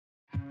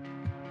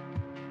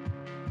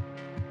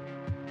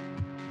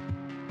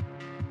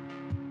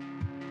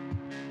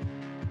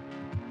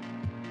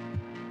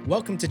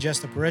Welcome to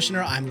Just a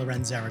Parishioner. I'm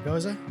Lorenz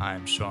Zaragoza.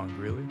 I'm Sean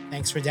Greeley.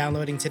 Thanks for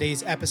downloading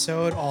today's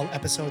episode. All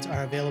episodes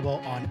are available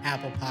on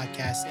Apple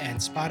Podcasts and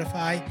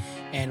Spotify.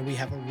 And we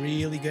have a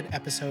really good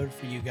episode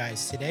for you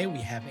guys today. We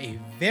have a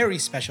very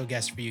special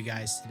guest for you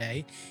guys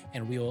today,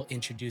 and we will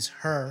introduce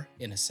her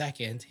in a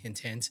second, hint,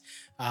 hint.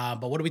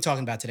 But what are we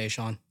talking about today,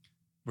 Sean?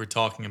 We're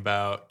talking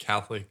about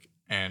Catholic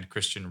and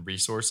Christian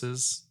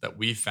resources that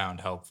we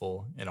found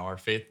helpful in our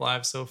faith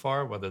lives so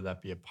far, whether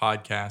that be a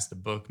podcast, a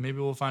book, maybe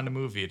we'll find a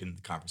movie in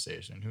the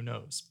conversation, who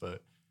knows?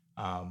 But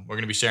we're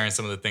going to be sharing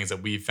some of the things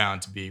that we've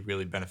found to be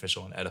really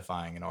beneficial and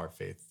edifying in our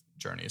faith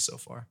journey so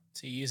far.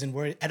 So you're using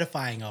word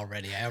edifying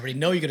already. I already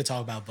know you're going to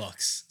talk about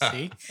books.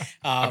 See?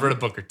 I've read a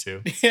book or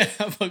two. Yeah,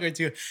 a book or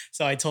two.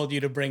 So I told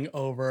you to bring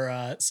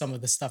over some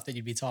of the stuff that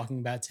you'd be talking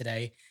about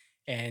today.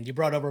 And you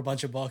brought over a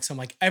bunch of books. I'm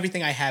like,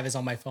 everything I have is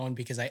on my phone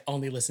because I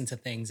only listen to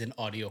things in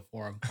audio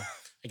form. Well,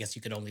 I guess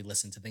you could only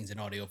listen to things in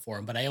audio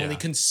form, but I only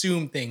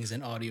consume things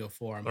in audio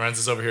form. Lorenz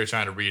is over here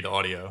trying to read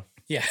audio.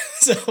 Yeah,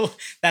 so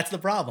that's the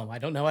problem. I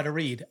don't know how to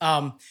read.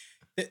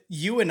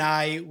 You and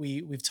I,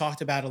 we've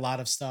talked about a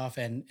lot of stuff,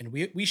 and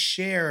we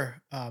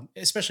share,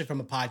 especially from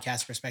a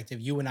podcast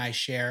perspective. You and I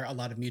share a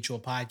lot of mutual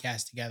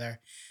podcasts together.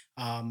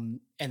 And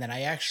then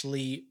I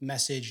actually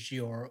messaged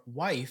your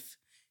wife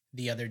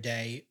the other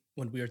day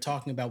when we were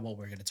talking about what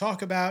we're going to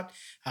talk about.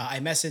 I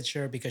messaged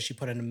her because she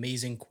put an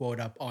amazing quote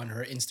up on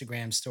her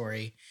Instagram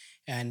story,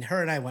 and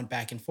her and I went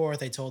back and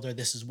forth. I told her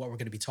this is what we're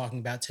going to be talking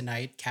about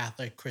tonight,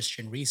 Catholic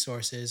Christian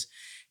resources.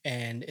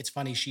 And it's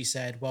funny, she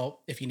said, well,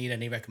 if you need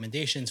any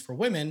recommendations for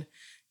women,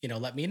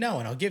 let me know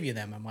and I'll give you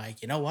them. I'm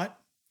like, you know what?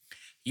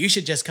 You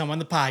should just come on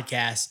the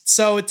podcast.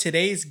 So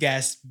today's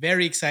guest,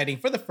 very exciting.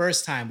 For the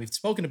first time, we've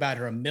spoken about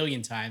her a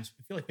million times.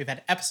 I feel like we've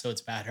had episodes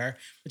about her,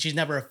 but she's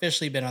never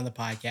officially been on the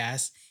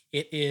podcast.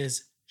 It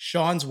is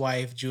Sean's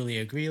wife,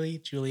 Julia Greeley.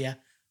 Julia,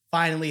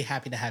 finally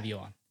happy to have you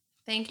on.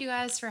 Thank you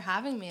guys for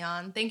having me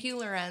on. Thank you,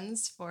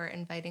 Lorenz, for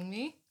inviting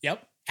me.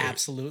 Yep,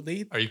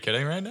 absolutely. Are you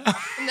kidding right now?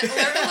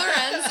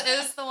 Lorenz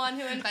is the one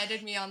who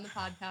invited me on the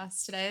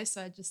podcast today,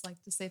 so I'd just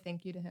like to say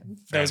thank you to him.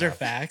 Those are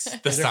facts.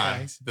 This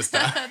time. This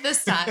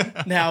time.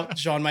 Now,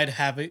 Sean might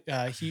have had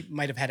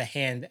a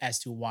hand as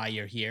to why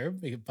you're here,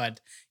 but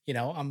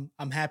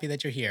I'm happy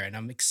that you're here, and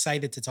I'm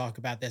excited to talk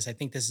about this. I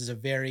think this is a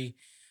very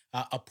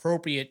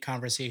appropriate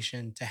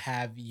conversation to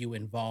have you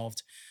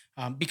involved,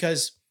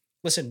 because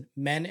listen,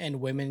 men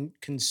and women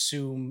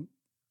consume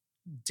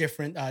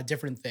different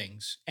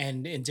things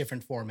and in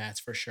different formats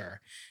for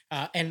sure.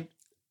 And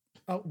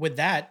with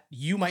that,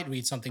 you might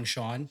read something,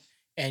 Sean,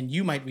 and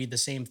you might read the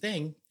same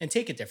thing and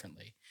take it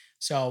differently.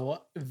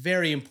 So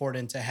very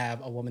important to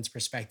have a woman's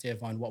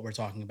perspective on what we're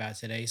talking about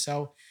today.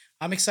 So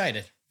I'm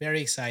excited, very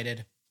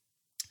excited.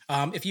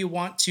 If you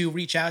want to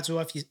reach out to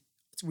us,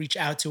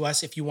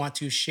 if you want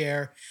to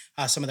share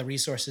some of the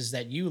resources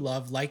that you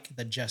love, like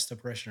the Just a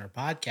Parishioner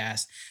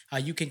podcast,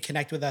 you can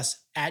connect with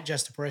us at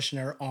Just a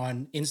Parishioner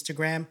on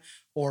Instagram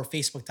or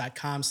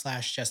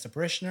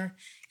facebook.com/justaparishioner.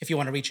 If you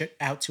want to reach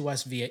out to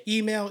us via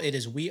email, it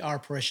is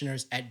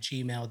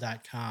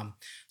weareparishioners@gmail.com.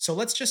 So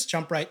let's just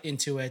jump right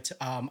into it.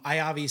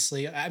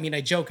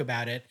 I joke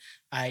about it.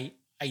 I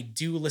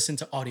do listen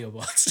to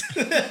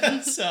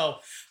audiobooks. So,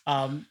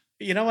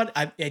 you know what?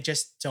 I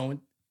just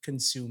don't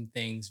consume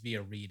things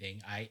via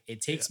reading.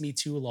 It takes me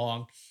too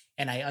long,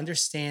 and I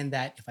understand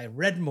that if I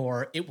read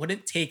more, it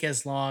wouldn't take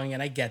as long,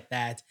 and I get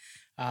that.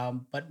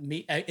 But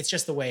it's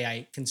just the way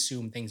I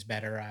consume things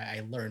better.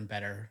 I learn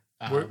better.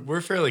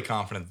 We're fairly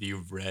confident that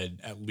you've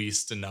read at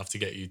least enough to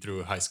get you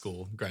through a high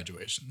school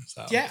graduation.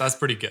 So that's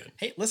pretty good.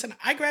 Hey, listen,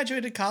 I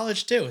graduated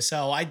college too,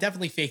 so I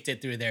definitely faked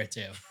it through there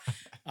too.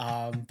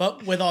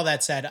 But with all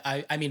that said,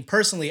 I mean,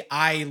 personally,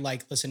 I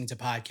like listening to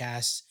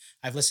podcasts.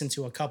 I've listened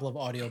to a couple of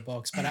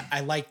audiobooks, but I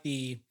like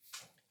the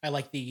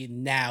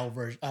now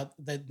version,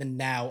 the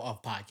now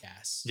of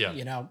podcasts.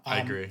 Yeah, I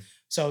agree.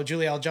 So,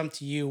 Julia, I'll jump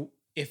to you.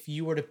 If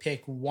you were to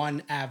pick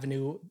one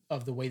avenue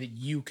of the way that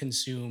you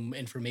consume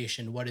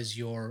information, what is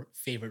your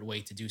favorite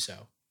way to do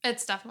so?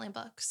 It's definitely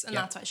books, and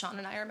that's why Sean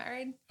and I are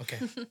married. Okay.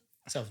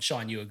 So,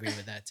 Sean, you agree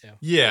with that too?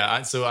 Yeah.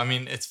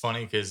 It's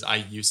funny because I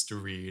used to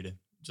read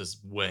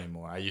just way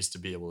more. I used to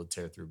be able to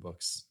tear through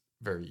books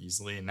very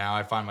easily. And now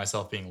I find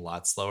myself being a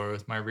lot slower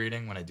with my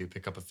reading when I do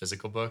pick up a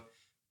physical book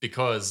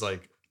because,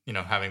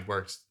 having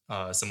worked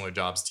similar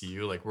jobs to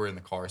you, we're in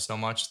the car so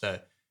much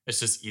that it's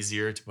just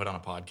easier to put on a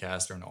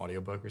podcast or an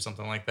audiobook or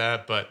something like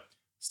that. But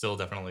still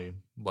definitely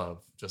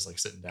love just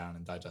sitting down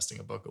and digesting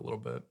a book a little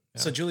bit.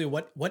 Yeah. So, Julia,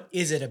 what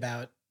is it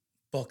about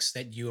books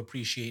that you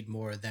appreciate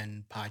more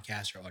than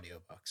podcasts or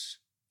audiobooks?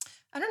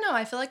 I don't know.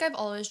 I feel like I've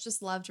always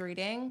just loved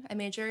reading. I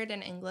majored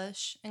in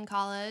English in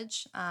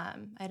college. I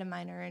had a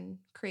minor in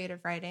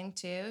creative writing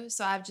too.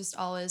 So I've just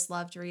always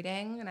loved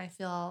reading. And I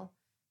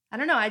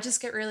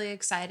just get really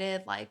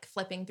excited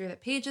flipping through the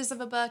pages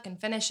of a book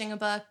and finishing a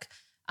book.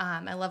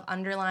 I love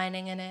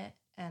underlining in it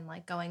and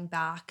going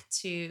back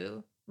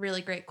to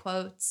really great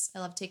quotes. I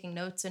love taking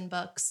notes in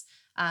books.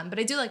 But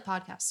I do like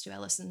podcasts too. I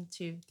listened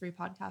to 3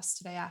 podcasts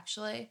today,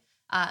 actually.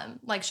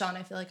 Like Sean,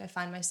 I feel like I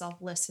find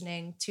myself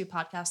listening to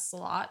podcasts a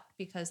lot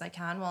because I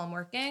can while I'm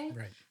working.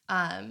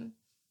 Right.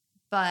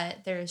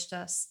 But there's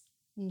just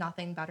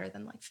nothing better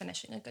than like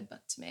finishing a good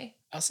book to me.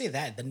 I'll say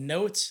that the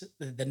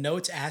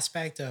notes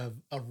aspect of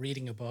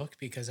reading a book,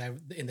 because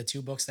in the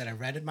two books that I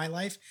read in my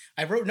life,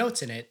 I wrote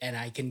notes in it and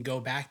I can go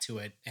back to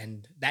it,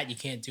 and that you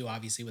can't do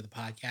obviously with a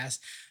podcast.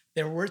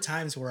 There were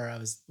times where I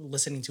was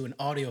listening to an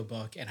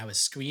audiobook and I was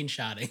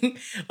screenshotting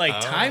like Oh,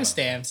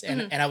 timestamps,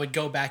 and Mhm. and I would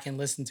go back and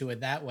listen to it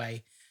that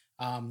way.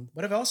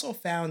 What I've also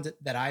found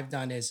that I've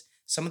done is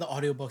some of the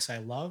audiobooks I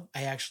love,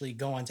 I actually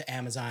go onto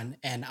Amazon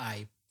and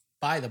I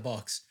buy the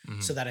books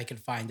so mhm. that I can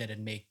find it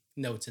and make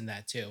notes in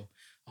that too.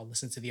 I'll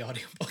listen to the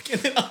audiobook and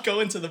then I'll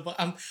go into the book.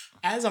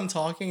 As I'm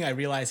talking, I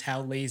realize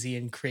how lazy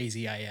and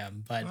crazy I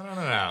am. But No, no,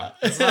 no, no. uh,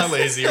 It's not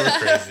lazy or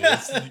crazy.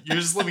 You're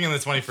just living in the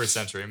 21st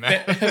century,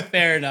 man.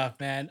 fair enough,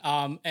 man.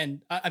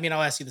 And I mean,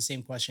 I'll ask you the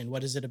same question.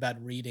 What is it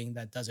about reading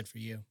that does it for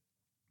you?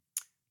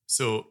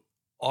 So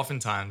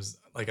oftentimes,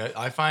 like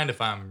I find if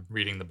I'm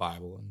reading the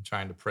Bible and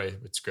trying to pray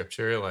with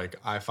scripture, like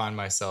I find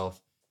myself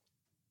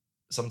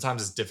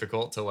sometimes it's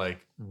difficult to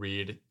like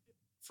read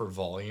for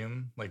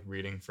volume, like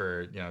reading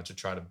for, to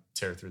try to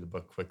tear through the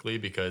book quickly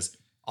because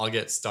I'll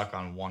get stuck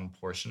on one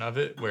portion of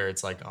it where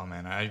it's like, oh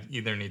man, I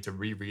either need to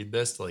reread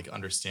this to like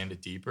understand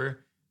it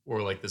deeper,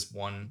 or like this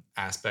one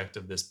aspect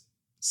of this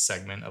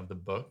segment of the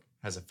book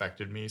has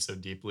affected me so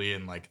deeply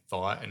in like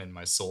thought and in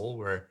my soul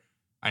where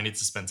I need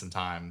to spend some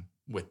time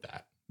with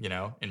that,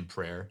 in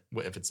prayer,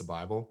 if it's the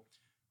Bible.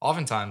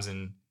 Oftentimes,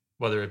 in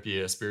whether it be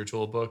a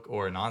spiritual book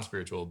or a non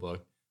spiritual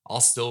book,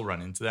 I'll still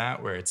run into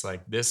that where it's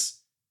like this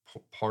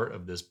part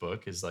of this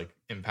book is like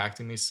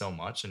impacting me so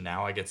much. And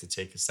now I get to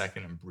take a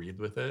second and breathe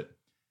with it.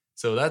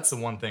 So that's the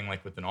one thing,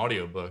 like with an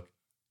audiobook,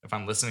 if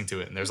I'm listening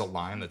to it and there's a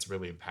line that's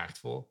really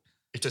impactful,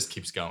 it just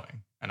keeps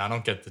going. And I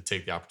don't get to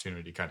take the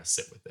opportunity to kind of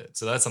sit with it.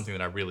 So that's something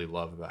that I really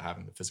love about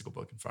having the physical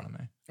book in front of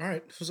me. All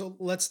right, so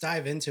let's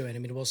dive into it. I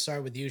mean, we'll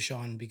start with you,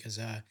 Sean, because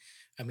I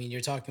mean,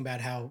 you're talking about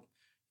how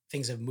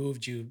things have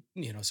moved you,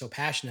 so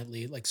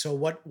passionately. Like, so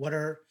what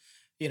are,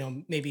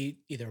 maybe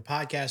either a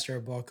podcast or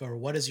a book, or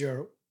what is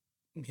your,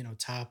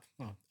 top?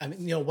 Well, I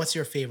mean, what's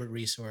your favorite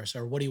resource,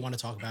 or what do you want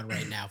to talk about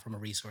right now from a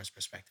resource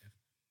perspective?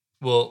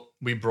 Well,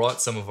 we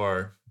brought some of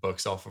our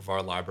books off of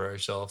our library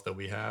shelf that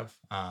we have.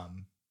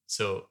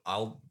 So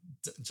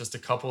just a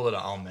couple that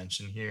I'll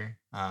mention here.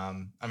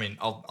 I mean,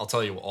 I'll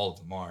tell you what all of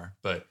them are,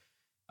 but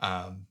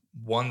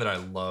one that I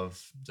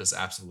love just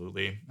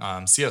absolutely.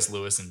 C.S.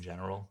 Lewis in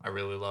general, I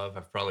really love.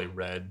 I've probably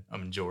read a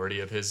majority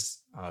of his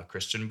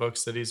Christian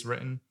books that he's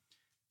written,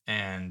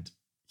 and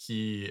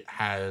he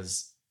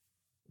has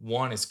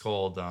one is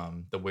called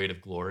The Weight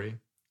of Glory,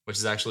 which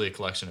is actually a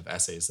collection of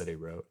essays that he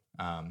wrote.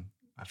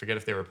 I forget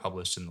if they were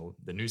published in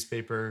the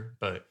newspaper,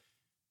 but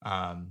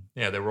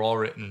yeah, they were all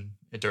written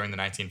during the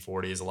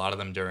 1940s, a lot of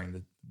them during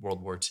the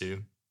World War II.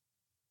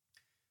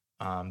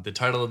 The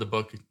title of the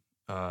book,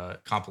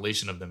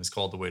 compilation of them, is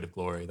called The Weight of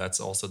Glory. That's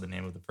also the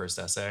name of the first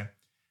essay.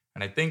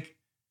 And I think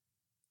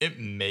it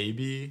may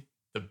be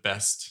the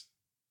best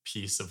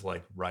piece of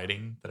like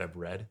writing that I've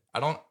read.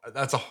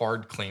 That's a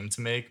hard claim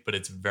to make, but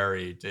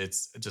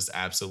it's just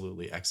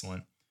absolutely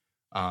excellent.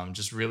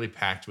 Just really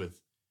packed with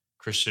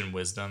Christian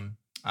wisdom.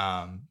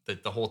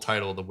 That the whole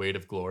title, The Weight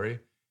of Glory,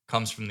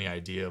 comes from the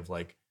idea of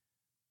like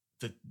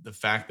the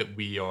fact that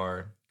we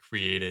are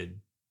created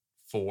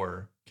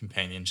for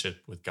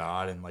companionship with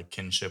God and like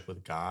kinship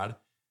with God.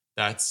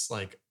 That's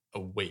like a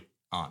weight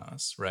on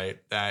us, right?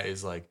 That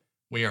is like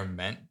we are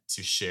meant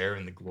to share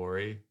in the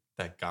glory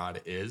that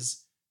God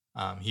is.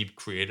 He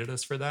created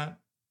us for that.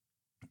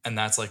 And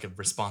that's like a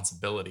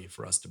responsibility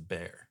for us to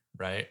bear,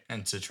 right?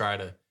 And to try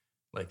to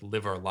like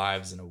live our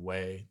lives in a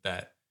way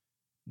that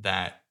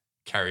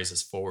carries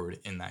us forward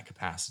in that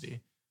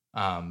capacity.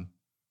 Um,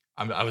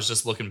 I was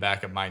just looking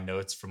back at my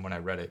notes from when I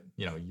read it,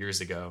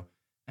 years ago,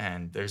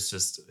 and it's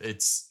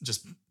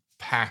just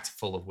packed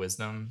full of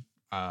wisdom.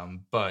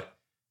 But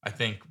I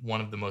think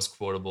one of the most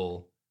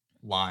quotable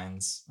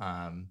lines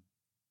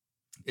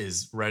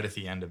is right at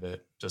the end of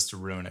it, just to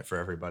ruin it for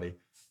everybody.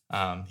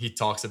 He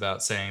talks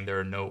about saying there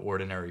are no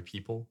ordinary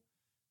people.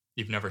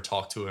 You've never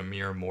talked to a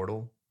mere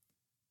mortal.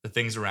 The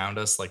things around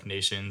us, like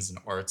nations and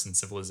arts and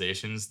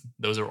civilizations,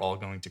 those are all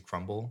going to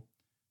crumble.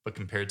 But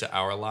compared to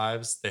our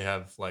lives, they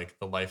have like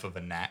the life of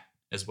a gnat,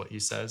 is what he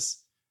says.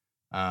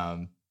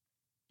 Um,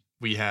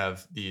 we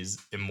have these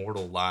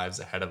immortal lives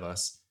ahead of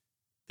us.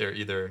 They're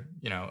either,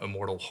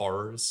 immortal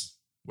horrors,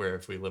 where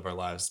if we live our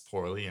lives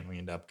poorly and we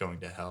end up going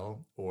to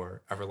hell,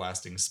 or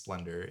everlasting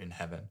splendor in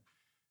heaven.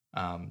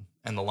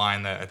 And the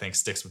line that I think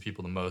sticks with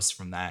people the most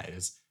from that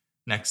is,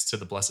 next to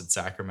the Blessed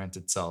Sacrament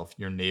itself,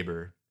 your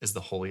neighbor is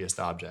the holiest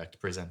object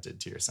presented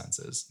to your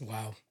senses.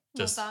 Wow.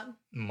 Just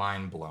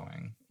mind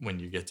blowing when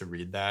you get to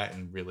read that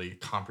and really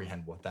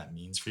comprehend what that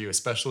means for you,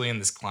 especially in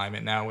this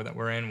climate now that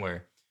we're in,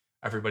 where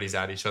everybody's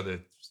at each other's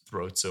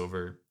throats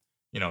over,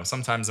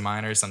 sometimes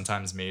minor,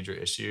 sometimes major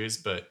issues,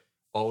 but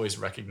always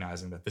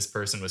recognizing that this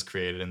person was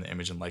created in the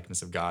image and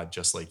likeness of God,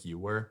 just like you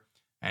were.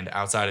 And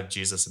outside of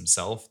Jesus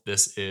himself,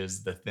 this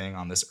is the thing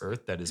on this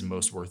earth that is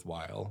most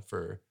worthwhile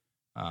for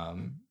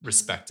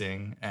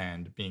respecting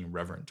and being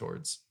reverent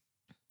towards.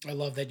 I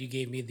love that you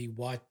gave me the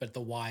what, but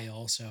the why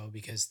also,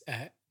 because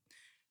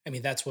I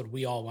mean, that's what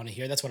we all want to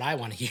hear. That's what I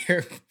want to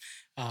hear.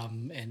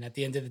 And at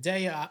the end of the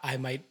day, I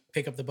might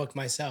pick up the book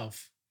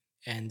myself.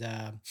 And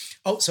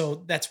oh,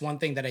 so that's one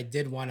thing that I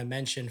did want to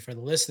mention for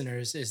the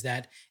listeners is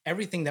that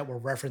everything that we're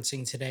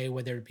referencing today,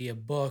 whether it be a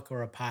book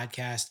or a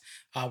podcast,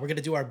 we're going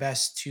to do our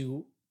best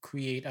to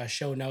create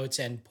show notes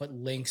and put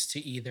links to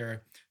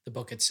either the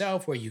book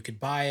itself where you could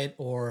buy it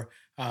or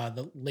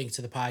the link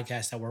to the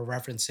podcast that we're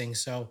referencing.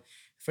 So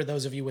for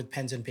those of you with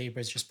pens and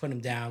papers, just put them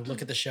down,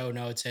 look at the show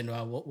notes, and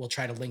we'll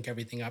try to link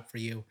everything up for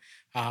you.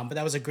 But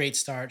that was a great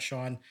start,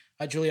 Sean.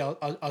 Julie,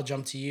 I'll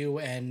jump to you.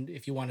 And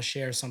if you want to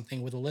share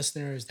something with the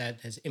listeners that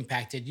has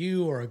impacted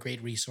you or a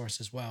great resource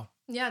as well.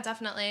 Yeah,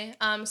 definitely.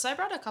 So I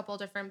brought a couple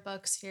different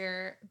books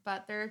here,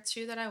 but there are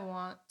two that I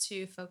want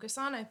to focus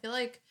on. I feel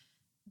like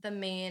the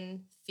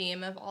main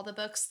theme of all the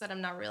books that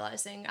I'm not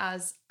realizing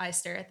as I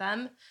stare at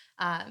them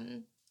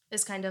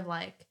is kind of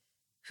like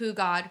who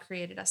God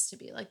created us to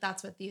be. Like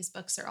that's what these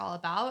books are all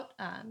about.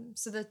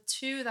 So the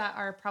two that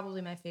are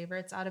probably my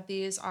favorites out of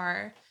these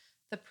are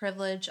The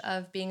Privilege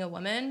of Being a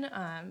Woman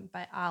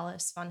by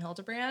Alice von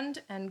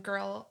Hildebrand and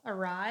Girl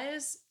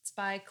Arise. It's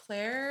by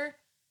Claire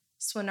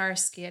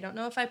Swinarski. I don't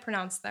know if I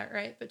pronounced that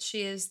right, but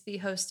she is the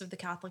host of the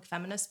Catholic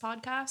Feminist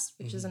podcast,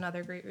 which is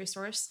another great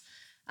resource.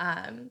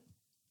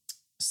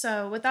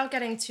 So without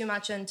getting too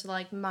much into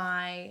like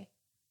my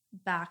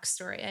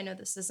backstory, I know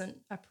this isn't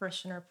a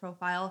parishioner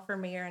profile for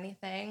me or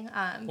anything.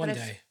 One but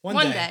day.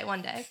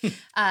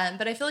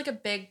 But I feel like a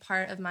big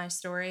part of my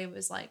story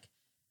was like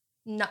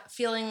not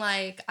feeling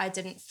like I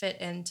didn't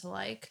fit into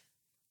like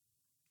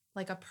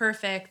a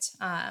perfect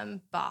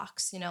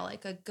box, you know,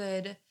 like a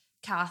good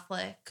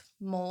Catholic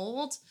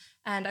mold.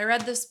 And I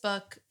read this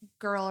book,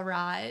 Girl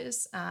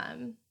Arise,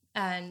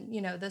 and,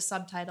 you know, the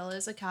subtitle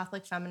is A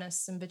Catholic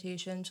Feminist's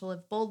Invitation to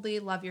Live Boldly,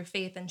 Love Your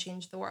Faith, and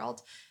Change the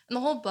World. And the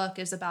whole book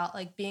is about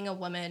like being a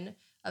woman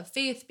of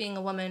faith, being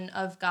a woman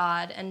of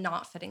God, and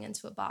not fitting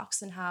into a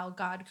box, and how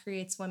God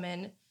creates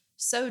women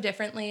so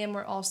differently. And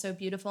we're all so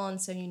beautiful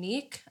and so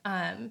unique.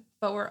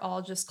 But we're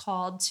all just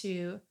called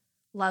to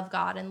love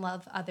God and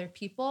love other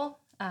people.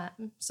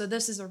 So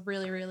this is a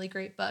really, really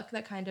great book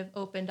that kind of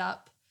opened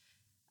up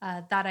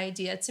that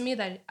idea to me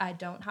that I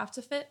don't have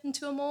to fit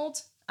into a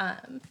mold.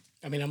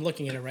 I mean, I'm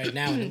looking at it right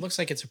now and it looks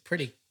like it's a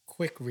pretty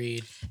quick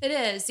read. It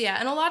is, yeah.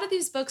 And a lot of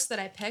these books that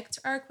I picked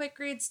are quick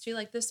reads too.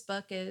 Like this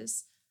book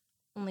is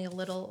only a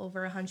little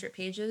over 100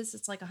 pages.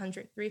 It's like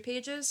 103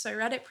 pages. So I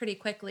read it pretty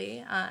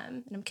quickly.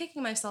 And I'm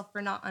kicking myself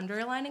for not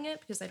underlining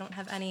it because I don't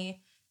have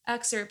any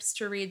excerpts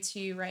to read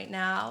to you right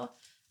now.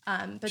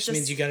 But Just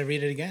means you got to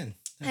read it again.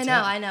 I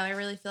know. I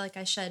really feel like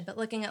I should. But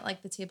looking at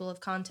like the table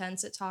of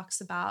contents, it talks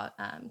about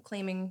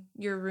claiming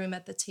your room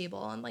at the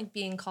table and like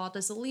being called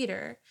as a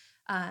leader,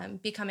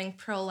 becoming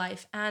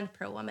pro-life and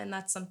pro-woman.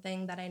 That's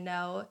something that I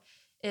know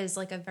is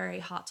like a very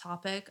hot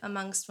topic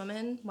amongst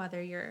women,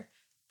 whether you're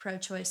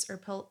pro-choice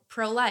or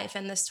pro-life.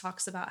 And this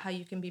talks about how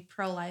you can be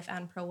pro-life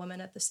and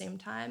pro-woman at the same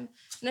time.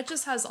 And it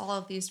just has all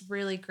of these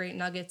really great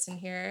nuggets in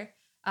here.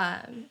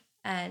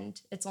 And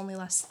it's only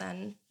less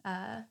than...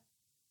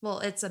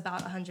 it's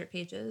about 100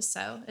 pages,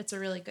 so it's a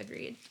really good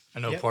read. I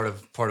know part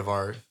of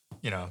our,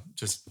 you know,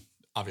 just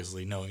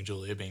obviously knowing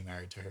Julia, being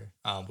married to her,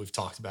 we've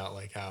talked about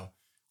like how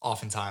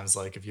oftentimes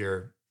like if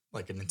you're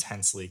like an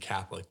intensely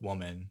Catholic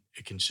woman,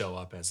 it can show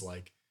up as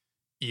like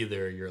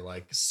either you're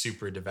like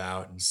super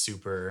devout and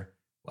super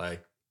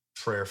like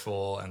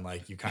prayerful and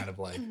like you kind of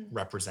like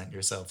represent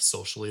yourself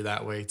socially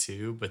that way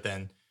too, but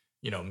then,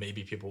 you know,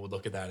 maybe people would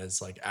look at that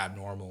as like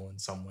abnormal in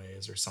some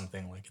ways or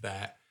something like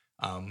that.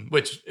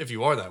 Which, if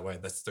you are that way,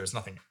 there's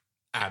nothing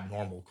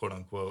abnormal, quote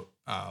unquote,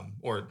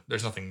 or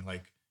there's nothing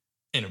like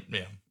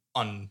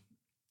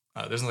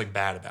there's nothing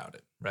bad about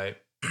it, right?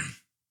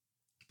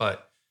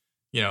 But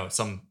you know,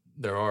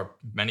 there are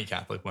many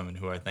Catholic women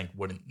who I think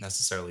wouldn't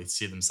necessarily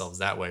see themselves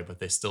that way, but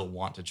they still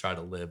want to try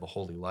to live a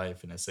holy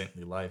life and a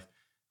saintly life.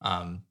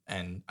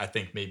 And I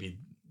think maybe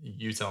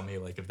you tell me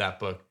like if that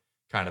book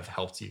kind of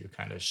helped you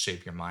kind of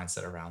shape your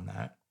mindset around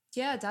that.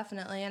 Yeah,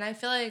 definitely. And I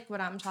feel like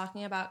what I'm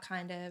talking about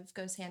kind of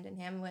goes hand in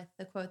hand with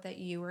the quote that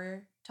you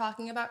were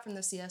talking about from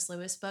the C.S.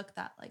 Lewis book,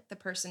 that like the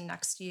person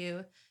next to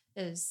you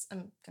is,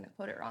 I'm going to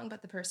quote it wrong,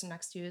 but the person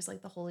next to you is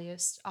like the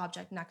holiest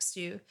object next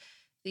to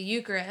the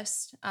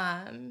Eucharist.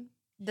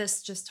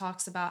 This just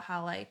talks about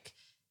how like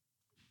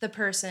the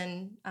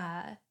person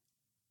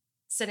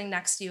sitting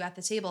next to you at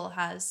the table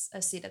has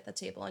a seat at the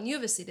table and you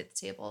have a seat at the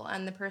table,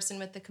 and the person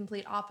with the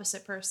complete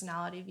opposite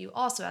personality of you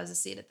also has a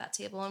seat at that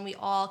table, and we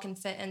all can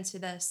fit into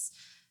this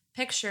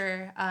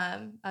picture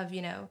of,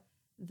 you know,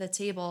 the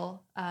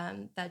table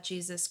that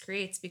Jesus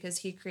creates because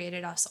he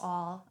created us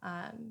all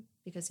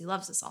because he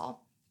loves us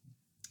all.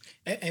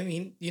 I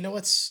mean, you know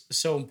what's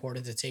so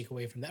important to take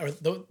away from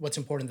that, or what's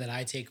important that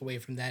I take away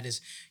from that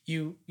is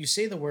you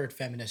say the word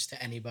feminist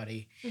to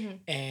anybody,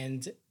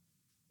 and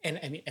And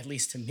I mean, at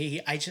least to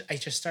me, I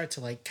just start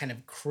to like kind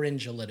of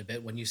cringe a little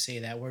bit when you say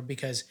that word,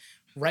 because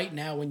right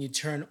now when you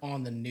turn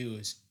on the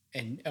news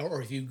and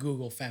or if you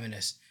Google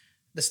feminist,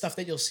 the stuff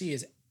that you'll see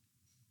is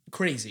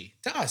crazy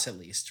to us at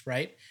least,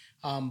 right?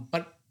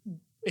 But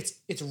it's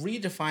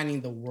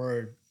redefining the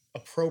word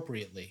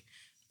appropriately,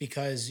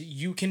 because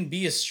you can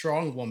be a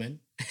strong woman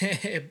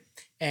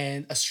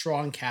and a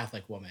strong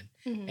Catholic woman.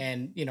 Mhm.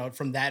 And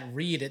from that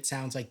read, it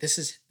sounds like this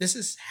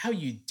is how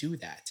you do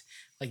that.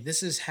 Like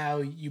this is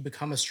how you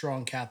become a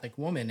strong Catholic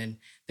woman, and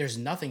there's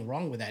nothing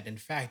wrong with that. In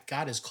fact,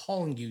 God is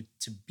calling you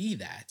to be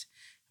that.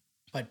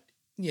 But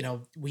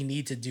we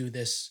need to do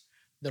this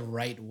the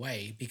right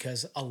way,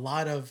 because a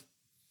lot of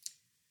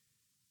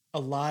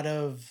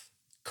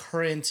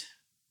current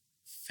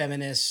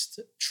feminist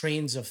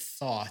trains of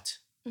thought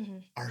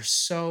Mhm. are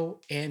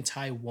so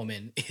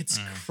anti-woman. It's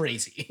Mm.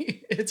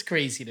 crazy. It's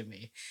crazy to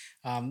me.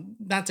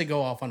 Not to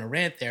go off on a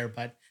rant there,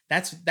 but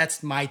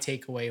that's my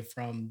takeaway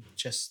from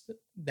just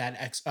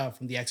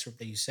from the excerpt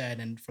that you said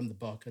and from the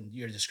book and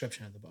your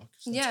description of the book.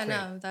 So that's Yeah, great.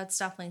 no, that's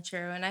definitely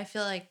true. And I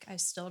feel like I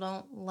still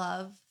don't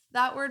love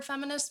that word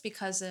feminist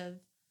because of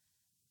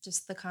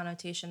just the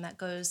connotation that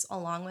goes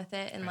along with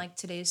it in Right. like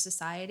today's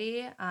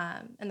society.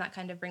 And that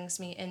kind of brings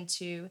me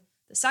into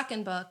the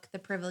second book, The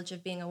Privilege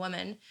of Being a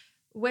Woman,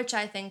 which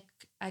I think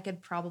I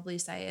could probably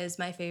say is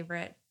my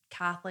favorite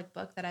Catholic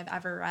book that I've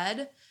ever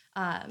read.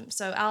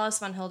 So Alice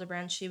von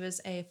Hildebrand, she was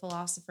a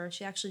philosopher.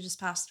 She actually just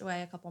passed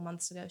away a couple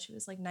months ago. She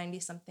was like 90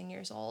 something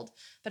years old.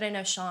 But I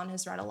know Sean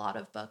has read a lot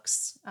of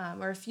books,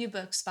 or a few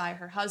books by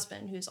her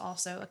husband, who's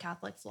also a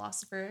Catholic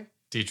philosopher.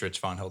 Dietrich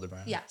von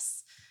Hildebrand.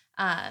 Yes.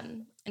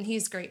 And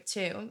he's great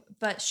too.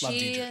 But Love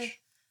she,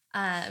 Dietrich.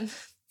 um,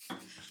 Oh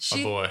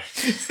she, boy.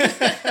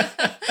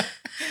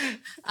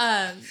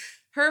 um,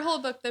 her whole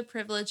book, The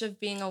Privilege of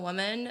Being a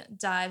Woman,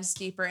 dives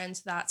deeper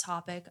into that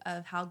topic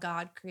of how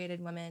God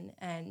created women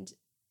and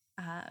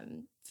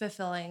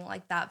fulfilling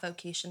like that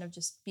vocation of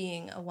just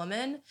being a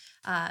woman.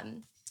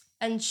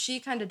 And she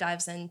kind of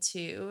dives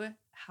into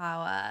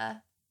how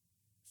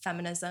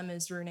feminism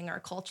is ruining our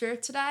culture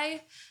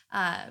today,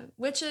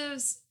 which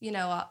is,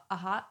 a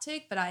hot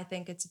take, but I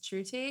think it's a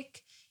true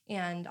take.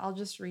 And I'll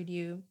just read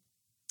you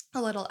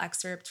a little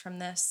excerpt from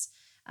this.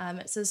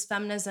 It says,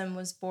 feminism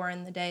was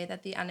born the day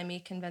that the enemy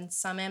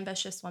convinced some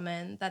ambitious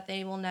women that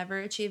they will never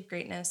achieve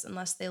greatness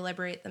unless they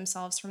liberate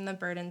themselves from the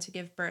burden to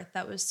give birth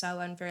that was so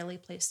unfairly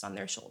placed on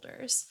their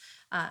shoulders.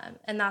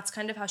 And that's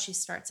kind of how she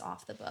starts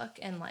off the book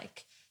and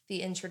like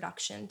the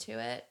introduction to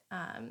it.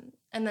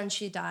 And then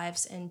she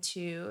dives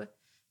into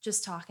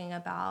just talking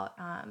about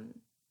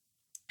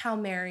how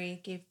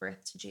Mary gave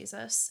birth to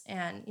Jesus,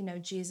 and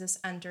Jesus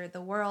entered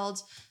the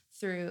world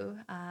through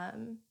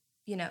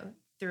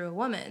through a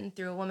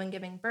woman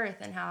giving birth,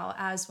 and how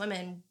as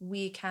women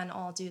we can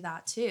all do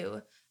that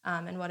too,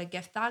 and what a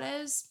gift that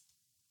is.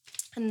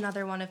 And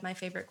another one of my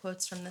favorite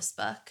quotes from this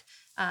book.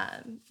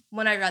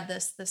 When I read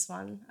this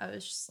one, I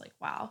was just like,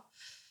 wow.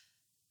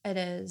 It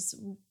is,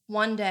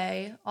 one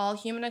day, all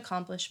human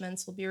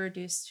accomplishments will be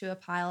reduced to a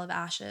pile of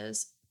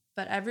ashes,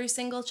 but every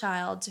single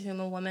child to whom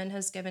a woman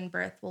has given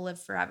birth will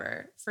live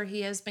forever, for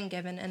he has been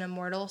given an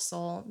immortal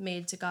soul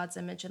made to God's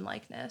image and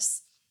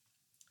likeness.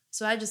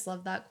 So I just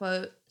love that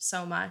quote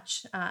so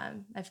much. I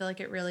feel like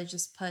it really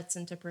just puts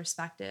into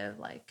perspective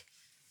like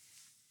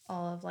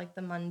all of like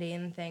the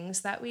mundane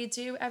things that we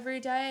do every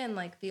day, and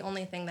like the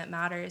only thing that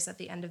matters at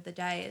the end of the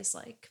day is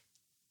like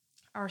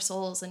our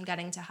souls and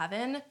getting to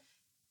heaven.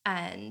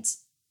 And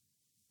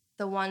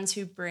the ones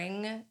who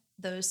bring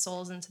those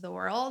souls into the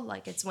world,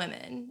 like it's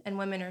women, and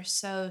women are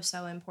so,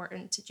 so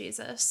important to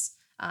Jesus.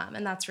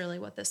 And that's really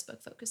what this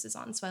book focuses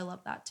on. So I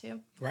love that too.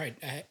 Right.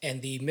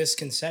 And the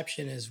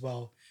misconception is,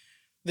 well,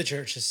 the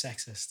church is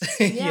sexist.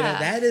 Yeah.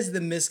 That is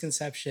the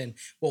misconception.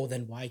 Well,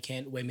 then why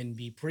can't women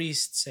be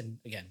priests? And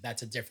again,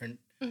 that's a different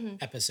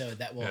Mhm. episode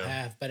that we'll Yeah.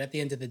 have. But at the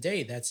end of the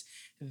day, that's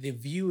the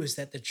view, is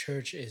that the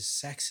church is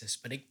sexist,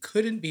 but it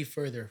couldn't be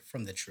further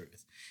from the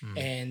truth. Mm.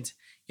 And,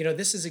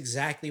 this is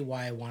exactly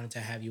why I wanted to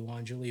have you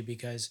on, Julie,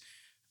 because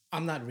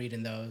I'm not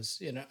reading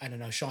those. I don't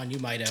know, Sean, you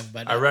might have,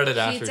 but I read it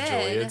He after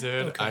Julia did.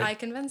 did. Okay. I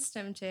convinced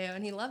him to,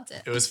 and he loved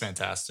it. It was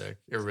fantastic.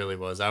 It really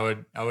was. I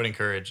would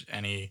encourage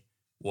any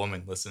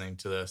woman listening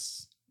to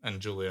this, and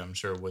Julia I'm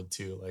sure would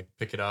too, like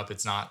pick it up.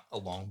 It's not a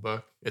long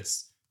book.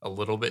 It's a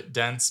little bit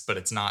dense, but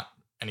it's not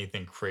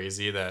anything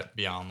crazy that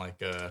beyond like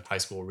a high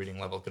school reading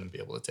level couldn't be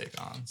able to take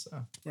on.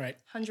 So right.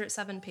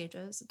 107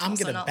 pages. It's I'm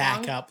also gonna not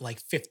back long. up like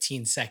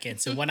 15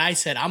 seconds. And when I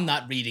said I'm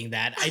not reading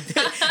that,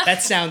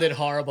 that sounded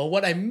horrible.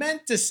 What I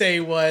meant to say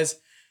was,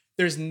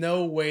 there's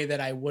no way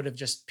that I would have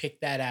just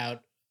picked that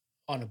out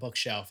on a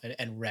bookshelf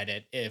and read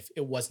it if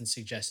it wasn't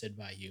suggested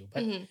by you.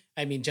 But Mhm.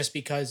 I mean, just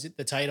because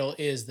the title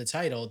is the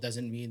title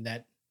doesn't mean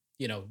that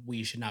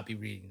we should not be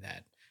reading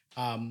that.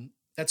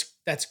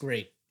 That's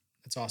great.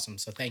 That's awesome.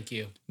 So thank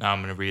you. Now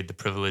I'm going to read The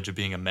Privilege of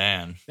Being a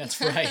Man.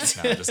 That's right.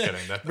 No, I'm just kidding.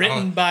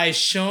 Written by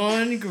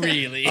Sean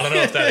Greeley. I don't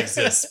know if that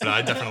exists, but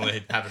I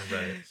definitely haven't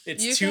read it.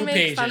 It's You 2 can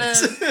make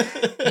pages.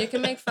 You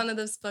can make fun of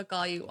this book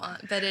all you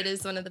want, but it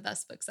is one of the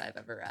best books I've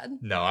ever read.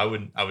 No, I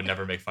would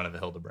never make fun of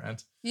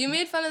Hildebrand. You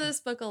made fun of this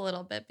book a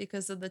little bit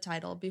because of the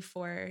title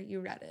before you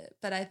read it,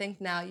 but I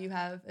think now you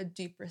have a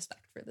deep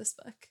respect for this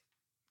book.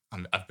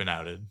 I've been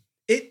outed.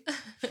 It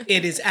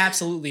is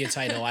absolutely a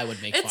title I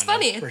would make It's fun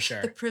funny. of, for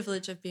sure. The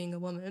privilege of being a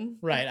woman.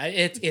 Right.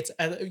 It's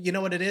you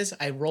know what it is?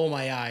 I roll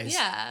my eyes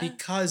Yeah.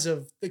 because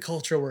of the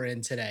culture we're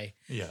in today.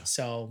 Yeah.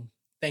 So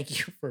thank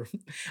you for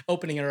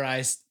opening our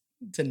eyes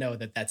to know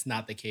that that's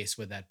not the case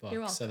with that book.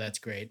 You're So welcome. that's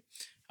great.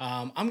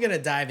 I'm going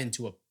to dive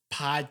into a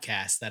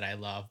podcast that I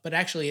love, but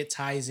actually it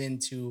ties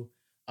into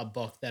a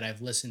book that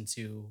I've listened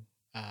to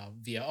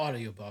via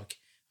audiobook.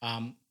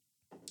 And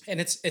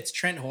it's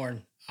Trent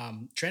Horn.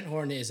 Trent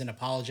Horn is an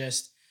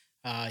apologist.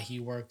 He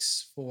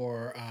works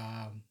for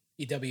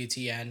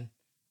EWTN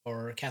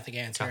or Catholic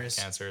Answers.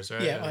 Catholic Answers,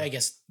 right? Yeah, well, I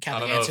guess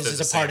Catholic know if Answers they're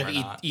is the a part same of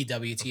or not.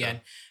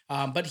 EWTN.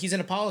 Okay. But he's an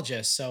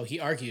apologist, so he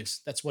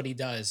argues. That's what he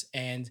does.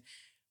 And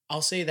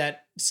I'll say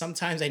that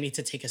sometimes I need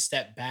to take a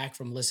step back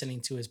from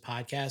listening to his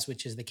podcast,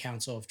 which is the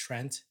Council of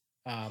Trent,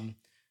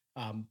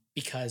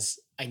 because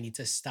I need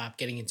to stop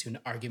getting into an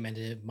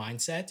argumentative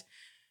mindset.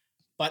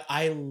 But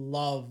I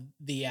love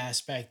the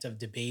aspect of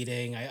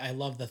debating. I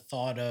love the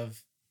thought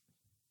of,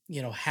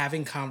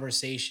 having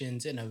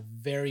conversations in a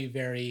very,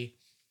 very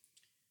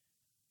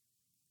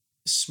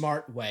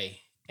smart way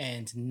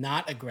and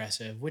not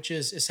aggressive, which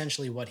is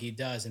essentially what he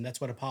does. And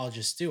that's what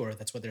apologists do, or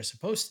that's what they're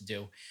supposed to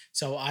do.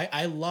 So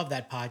I love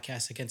that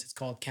podcast. Again, it's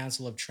called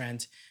Council of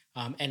Trent.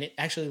 And it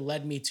actually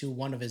led me to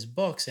one of his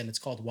books, and it's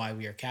called Why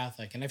We Are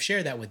Catholic. And I've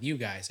shared that with you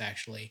guys,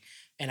 actually.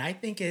 And I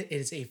think it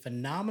is a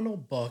phenomenal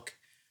book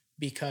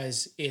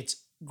because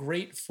it's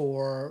great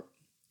for,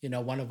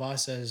 one of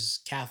us as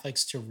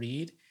Catholics to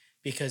read,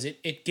 because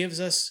it gives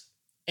us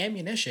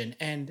ammunition.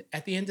 And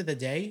at the end of the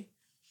day,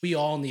 we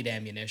all need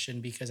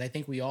ammunition, because I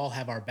think we all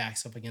have our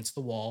backs up against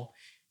the wall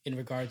in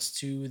regards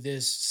to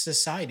this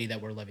society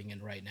that we're living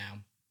in right now.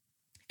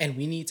 And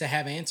we need to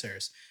have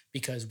answers,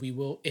 because we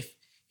will,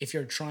 if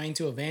you're trying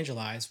to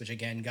evangelize, which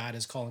again, God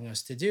is calling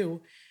us to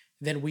do,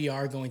 then we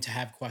are going to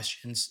have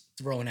questions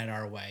thrown at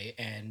our way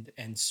and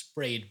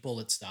sprayed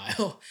bullet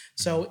style.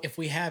 So if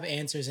we have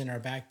answers in our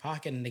back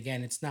pocket, and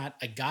again, it's not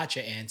a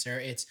gotcha answer,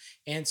 it's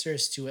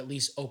answers to at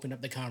least open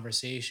up the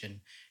conversation.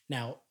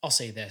 Now, I'll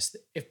say this,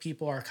 if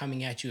people are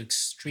coming at you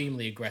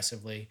extremely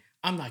aggressively,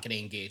 I'm not going to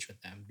engage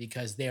with them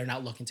because they're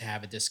not looking to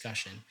have a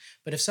discussion.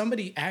 But if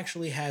somebody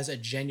actually has a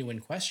genuine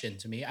question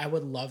to me, I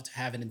would love to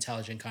have an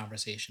intelligent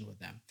conversation with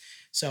them.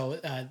 So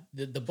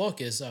the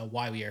book is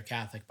Why We Are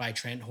Catholic by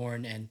Trent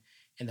Horn, and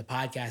the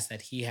podcast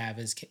that he have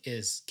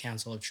is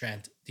Council of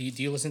Trent. Do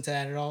you listen to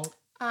that at all?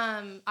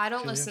 I don't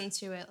Julia? listen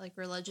to it like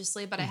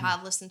religiously, but I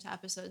have listened to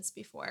episodes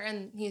before,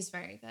 and he's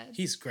very good.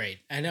 He's great.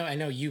 I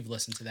know you've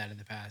listened to that in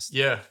the past.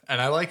 Yeah,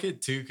 and I like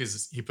it too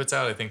because he puts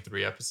out, I think,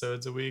 3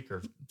 episodes a week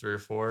or 3 or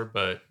 4,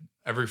 but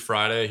every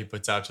Friday he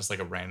puts out just like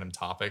a random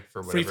topic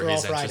for whatever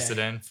he's interested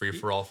in. Free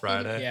for all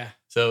Friday. Yeah.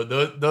 So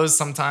those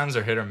sometimes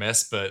are hit or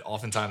miss, but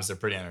oftentimes they're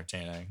pretty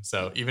entertaining.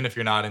 So even if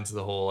you're not into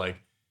the whole like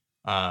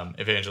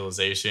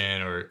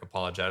evangelization or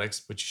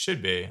apologetics, which you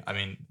should be, I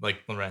mean, like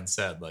Lorenz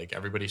said, like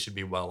everybody should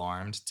be well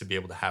armed to be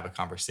able to have a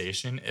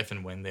conversation if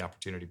and when the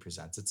opportunity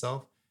presents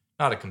itself.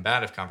 Not a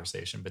combative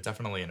conversation, but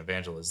definitely an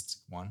evangelist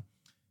one.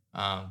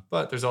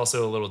 But there's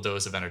also a little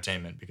dose of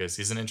entertainment because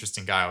he's an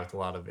interesting guy with a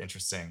lot of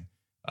interesting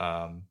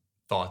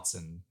thoughts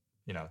and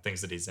things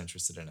that he's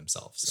interested in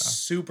himself. So.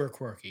 Super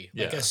quirky,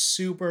 like a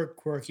super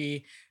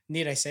quirky.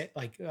 Need I say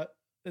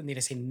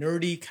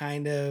nerdy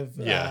kind of?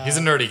 Yeah, he's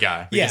a nerdy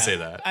guy. We can say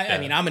that. I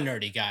mean, I'm a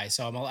nerdy guy,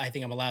 so I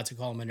think I'm allowed to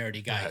call him a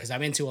nerdy guy because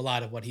I'm into a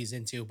lot of what he's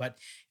into. But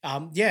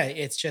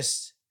it's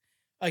just,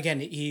 again,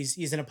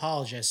 he's an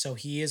apologist, so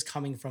he is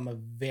coming from a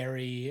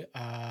very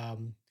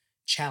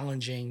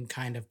challenging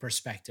kind of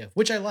perspective,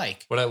 which I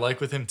like. What I like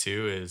with him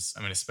too is,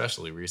 I mean,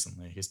 especially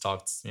recently, he's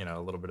talked,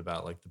 a little bit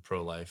about like the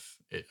pro-life.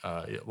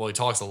 He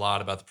talks a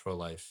lot about the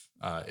pro-life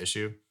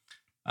issue.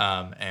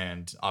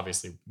 And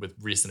obviously with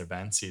recent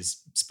events,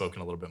 he's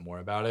spoken a little bit more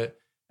about it.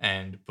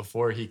 And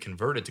before he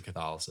converted to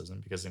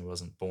Catholicism, because he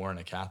wasn't born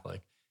a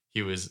Catholic,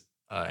 he was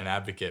an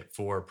advocate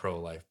for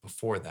pro-life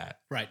before that.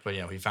 Right. But,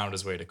 he found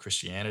his way to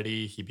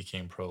Christianity. He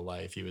became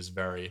pro-life. He was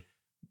very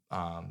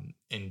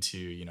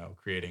into,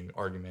 creating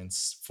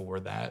arguments for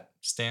that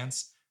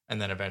stance.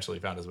 And then eventually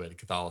found his way to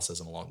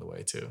Catholicism along the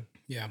way too.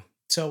 Yeah.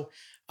 So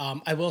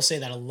I will say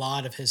that a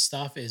lot of his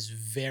stuff is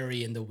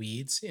very in the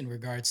weeds in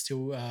regards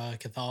to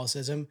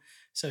Catholicism.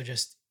 So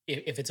just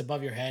if it's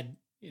above your head,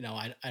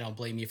 I don't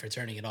blame you for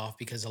turning it off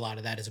because a lot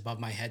of that is above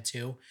my head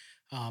too.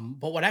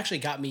 But what actually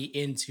got me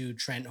into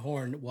Trent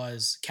Horn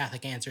was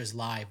Catholic Answers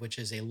Live, which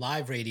is a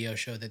live radio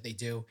show that they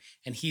do.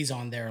 And he's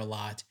on there a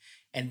lot.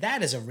 And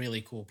that is a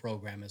really cool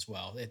program as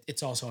well.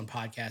 It's also in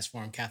podcast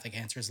form, Catholic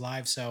Answers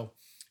Live. So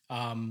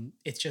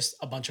It's just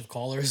a bunch of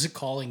callers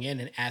calling in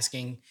and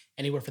asking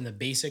anywhere from the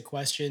basic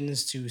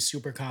questions to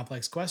super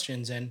complex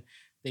questions, and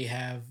they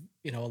have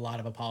a lot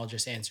of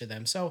apologists answer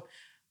them. So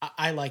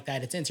I like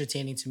that. It's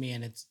entertaining to me,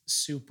 and it's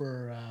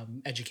super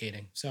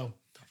educating. So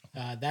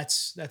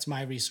that's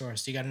my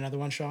resource. Do you got another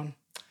one, Sean?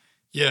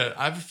 Yeah,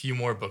 I have a few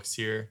more books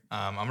here.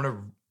 I'm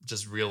gonna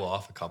just reel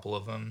off a couple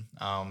of them.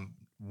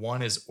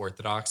 One is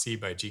Orthodoxy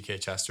by G.K.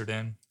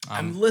 Chesterton.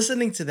 I'm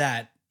listening to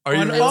that Are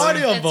you on really?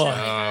 audiobook. It's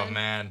really Oh good.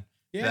 man,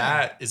 Yeah.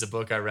 that is a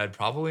book I read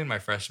probably in my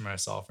freshman or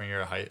sophomore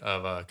year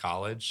of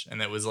college,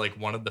 and it was like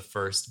one of the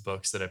first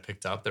books that I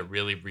picked up that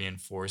really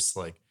reinforced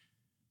like,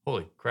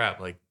 holy crap,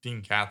 like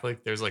being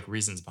Catholic, there's like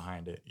reasons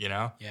behind it, you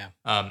know? Yeah.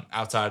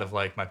 Outside of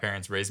like my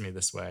parents raised me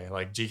this way,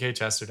 like G.K.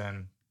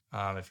 Chesterton,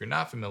 if you're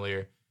not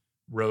familiar,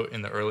 wrote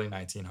in the early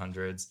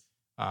 1900s.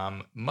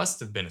 Must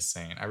have been a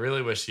saint. I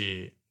really wish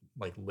he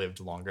like lived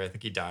longer. I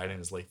think he died in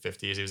his late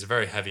 50s. He was a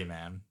very heavy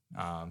man,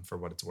 for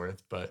what it's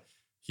worth, but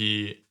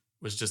he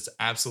was just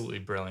absolutely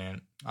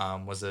brilliant.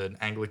 Was an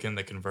Anglican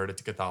that converted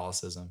to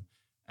Catholicism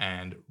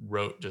and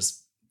wrote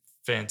just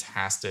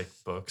fantastic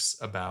books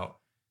about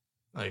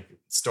like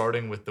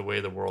starting with the way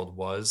the world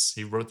was.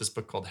 He wrote this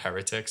book called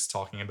Heretics,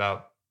 talking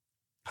about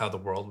how the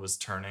world was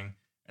turning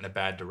in a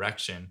bad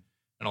direction.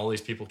 And all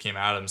these people came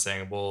at him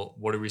saying, well,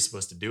 what are we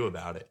supposed to do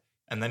about it?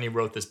 And then he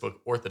wrote this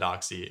book,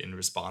 Orthodoxy, in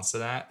response to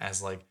that,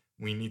 as like,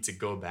 we need to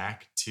go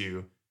back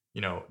to,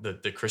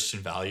 the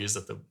Christian values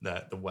that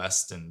the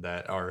West and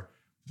that our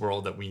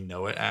world that we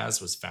know it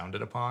as was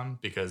founded upon,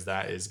 because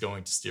that is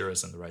going to steer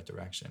us in the right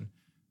direction.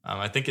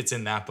 I think it's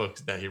in that book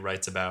that he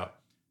writes about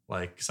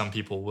like some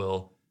people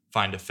will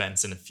find a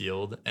fence in a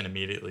field and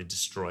immediately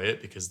destroy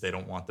it because they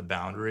don't want the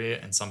boundary.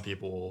 And some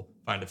people will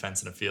find a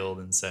fence in a field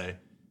and say,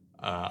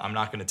 I'm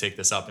not going to take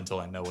this up until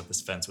I know what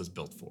this fence was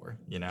built for,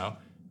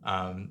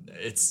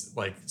 It's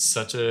like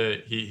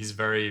he's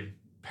very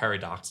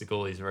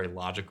paradoxical. He's very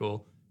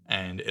logical.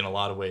 And in a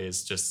lot of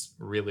ways just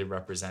really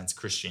represents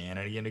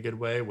Christianity in a good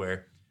way,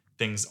 where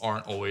things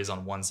aren't always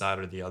on one side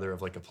or the other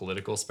of like a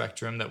political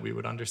spectrum that we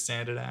would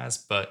understand it as,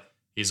 but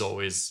he's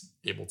always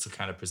able to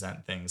kind of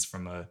present things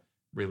from a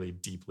really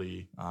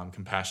deeply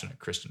compassionate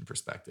Christian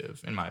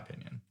perspective, in my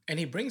opinion. And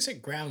he brings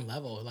it ground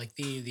level, like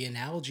the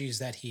analogies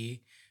that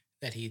he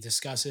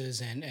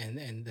discusses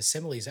and the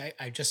similes.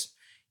 I just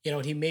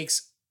he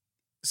makes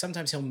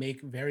sometimes he'll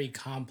make very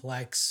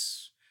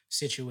complex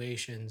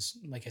situations,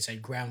 like I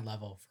said, ground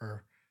level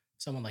for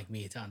someone like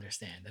me to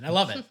understand, and I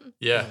love it.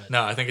 Yeah, Love it.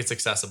 no, I think it's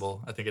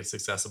accessible.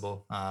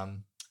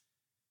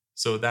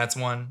 So that's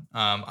one.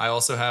 I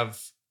also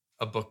have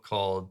a book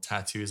called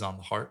Tattoos on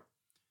the Heart.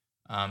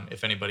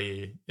 If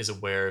anybody is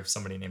aware of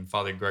somebody named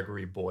Father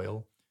Gregory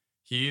Boyle,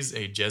 he's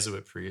a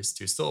Jesuit priest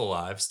who's still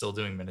alive, still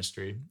doing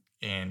ministry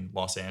in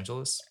Los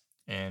Angeles.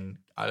 And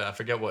I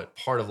forget what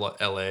part of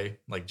LA,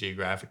 like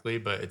geographically,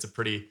 but it's a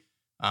pretty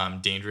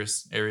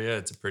dangerous area.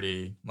 It's a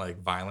pretty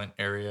like violent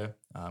area,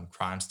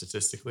 crime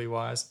statistically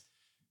wise.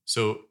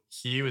 So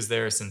he was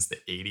there since the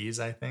 80s,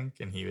 I think,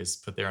 and he was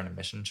put there in a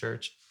mission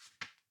church.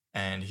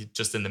 And he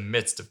just in the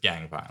midst of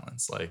gang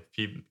violence, like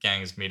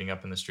gangs meeting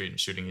up in the street and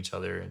shooting each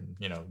other, and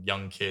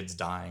young kids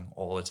dying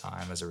all the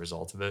time as a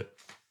result of it.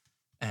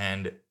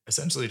 And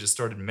essentially just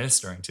started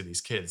ministering to these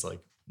kids,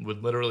 like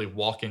would literally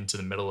walk into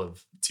the middle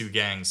of two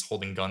gangs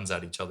holding guns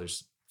at each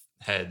other's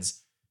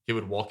heads. He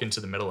would walk into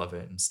the middle of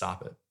it and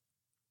stop it,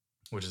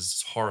 which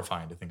is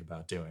horrifying to think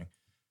about doing.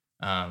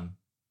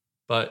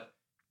 But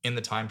in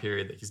the time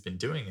period that he's been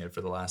doing it for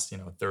the last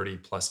 30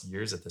 plus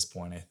years at this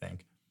point, I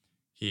think,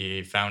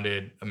 he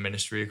founded a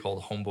ministry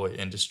called Homeboy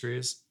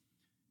Industries.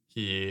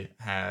 He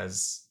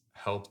has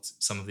helped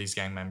some of these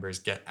gang members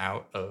get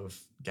out of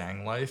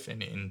gang life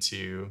and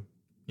into,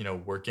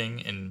 working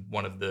in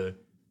one of the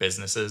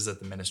businesses that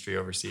the ministry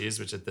oversees,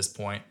 which at this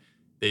point,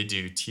 they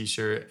do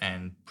t-shirt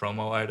and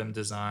promo item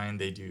design.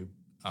 They do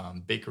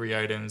bakery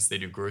items. They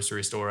do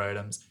grocery store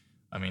items.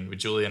 I mean, with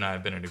Julie and I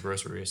have been in a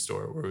grocery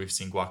store where we've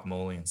seen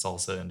guacamole and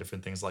salsa and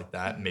different things like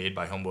that made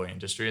by Homeboy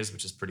Industries,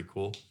 which is pretty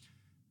cool.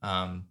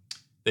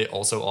 They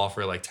also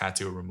offer like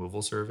tattoo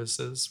removal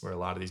services where a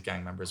lot of these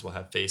gang members will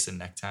have face and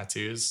neck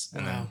tattoos,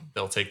 and then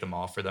they'll take them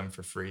off for them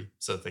for free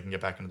so that they can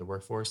get back into the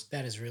workforce.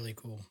 That is really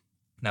cool.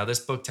 Now,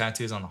 this book,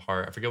 Tattoos on the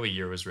Heart, I forget what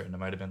year it was written. It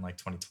might have been like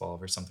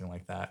 2012 or something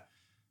like that.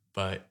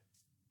 But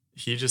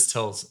he just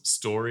tells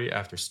story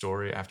after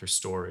story after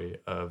story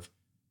of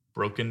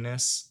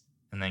brokenness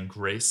and then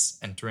grace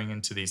entering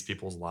into these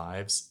people's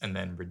lives, and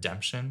then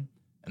redemption.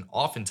 And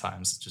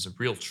oftentimes, it's just a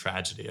real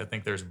tragedy. I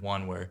think there's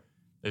one where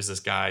there's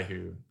this guy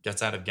who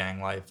gets out of gang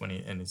life when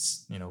he in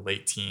his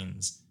late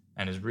teens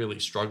and is really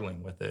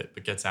struggling with it,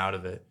 but gets out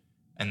of it,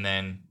 and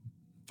then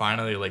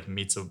finally like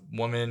meets a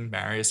woman,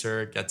 marries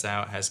her, gets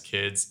out, has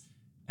kids,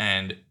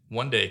 and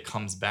one day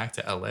comes back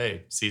to LA,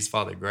 sees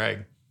Father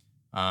Greg.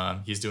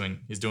 He's doing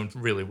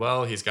really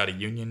well. He's got a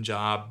union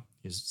job.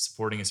 He's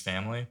supporting his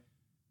family,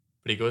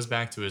 but he goes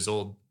back to his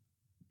old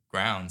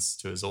grounds,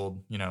 to his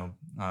old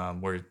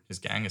where his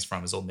gang is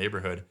from, his old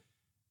neighborhood.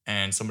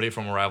 And somebody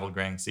from a rival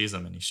gang sees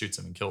him and he shoots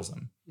him and kills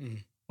him,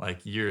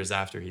 like years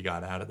after he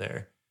got out of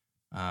there.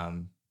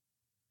 And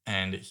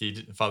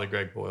Father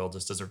Greg Boyle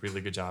just does a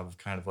really good job of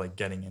kind of like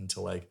getting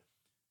into like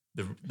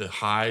the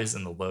highs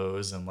and the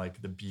lows and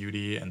like the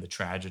beauty and the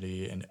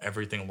tragedy and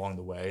everything along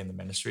the way in the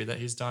ministry that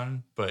he's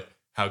done, but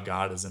how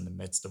God is in the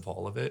midst of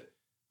all of it.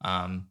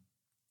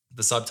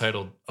 The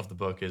subtitle of the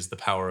book is The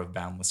Power of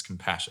Boundless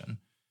Compassion.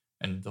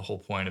 And the whole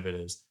point of it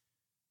is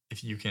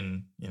if you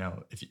can,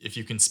 if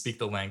you can speak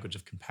the language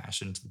of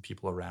compassion to the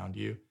people around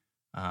you,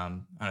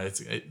 a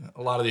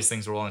lot of these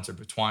things are all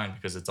intertwined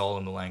because it's all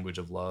in the language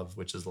of love,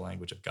 which is the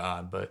language of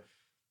God. But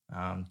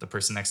the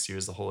person next to you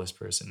is the holiest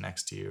person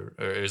next to you,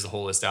 or is the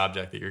holiest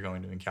object that you're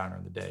going to encounter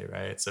in the day,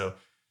 right? So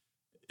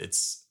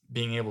it's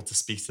being able to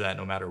speak to that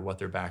no matter what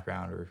their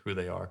background or who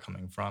they are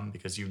coming from,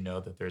 because you know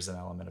that there's an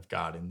element of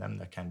God in them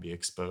that can be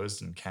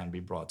exposed and can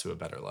be brought to a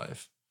better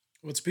life.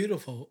 What's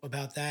beautiful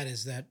about that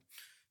is that,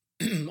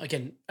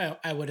 again,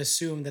 I would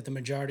assume that the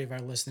majority of our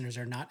listeners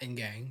are not in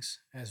gangs,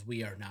 as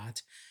we are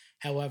not.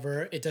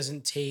 However, it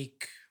doesn't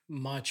take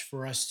much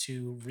for us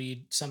to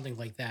read something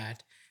like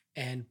that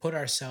and put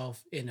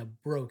ourselves in a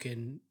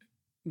broken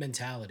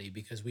mentality,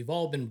 because we've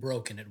all been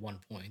broken at one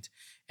point,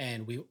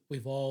 and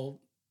we've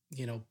all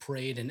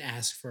prayed and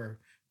asked for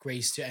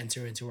grace to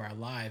enter into our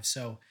lives.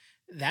 So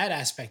that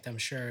aspect, I'm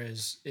sure,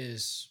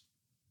 is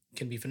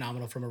can be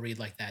phenomenal from a read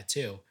like that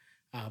too.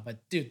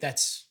 But dude,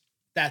 that's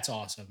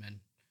awesome, and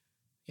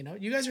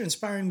you guys are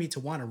inspiring me to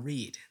want to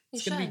read.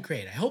 It's going to be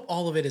great. I hope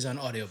all of it is on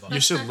audiobook. You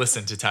should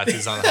listen to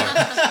Tattoos on the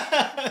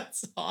Heart.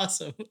 That's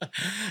awesome.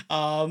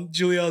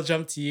 Julia, I'll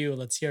jump to you.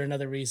 Let's hear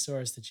another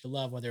resource that you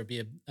love, whether it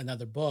be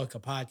another book, a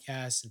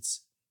podcast.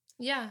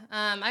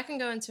 I can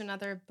go into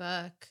another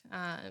book.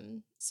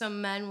 So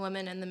Men,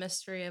 Women, and the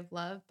Mystery of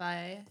Love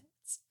by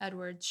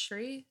Edward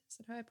Sri. Is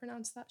that how I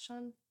pronounce that,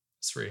 Sean?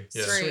 Sri.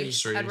 Yeah.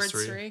 Sri. Edward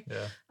Sri.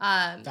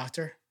 Yeah.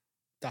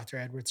 Dr.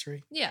 Edward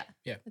Sri. Yeah.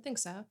 Yeah. I think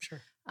so.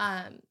 Sure.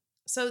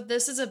 So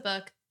this is a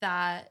book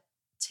that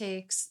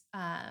takes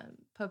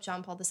Pope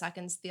John Paul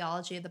II's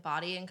theology of the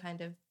body and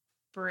kind of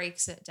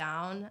breaks it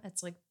down.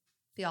 It's like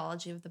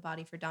theology of the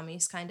body for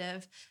dummies, kind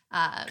of.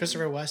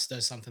 Christopher West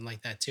does something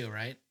like that too,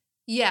 right?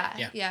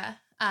 Yeah.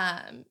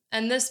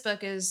 And this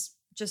book is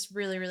just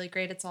really, really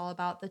great. It's all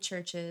about the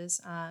church's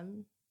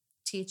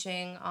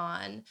teaching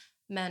on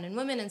men and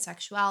women and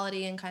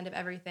sexuality and kind of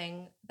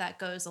everything that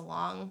goes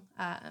along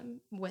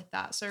with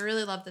that. So I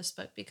really love this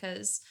book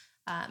because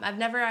I've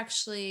never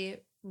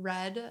actually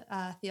read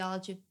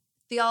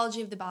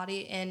theology of the body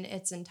in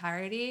its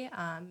entirety.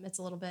 It's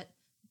a little bit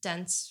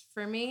dense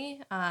for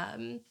me.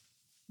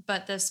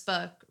 But this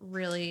book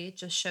really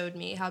just showed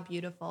me how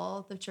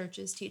beautiful the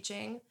church's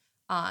teaching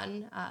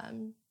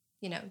on,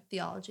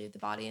 theology of the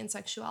body and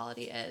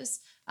sexuality is.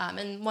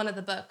 And one of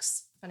the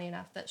books, funny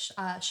enough,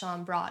 that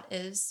Sean brought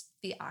is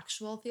the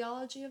actual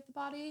theology of the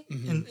body.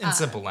 Mm-hmm. In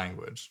simple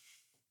language.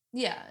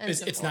 Yeah,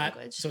 it's not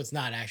language. So it's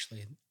not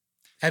actually.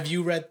 Have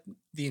you read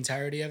the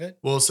entirety of it?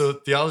 Well, so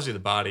theology of the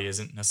body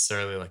isn't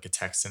necessarily like a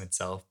text in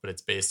itself, but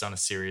it's based on a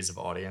series of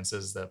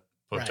audiences that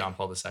Pope John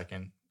Paul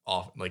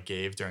II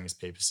gave during his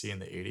papacy in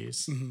the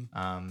 80s. Mm-hmm.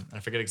 And I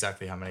forget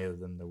exactly how many of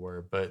them there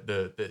were, but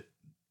the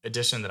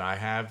edition that I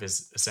have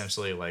is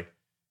essentially like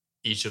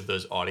each of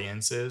those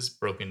audiences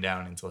broken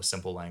down into a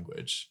simple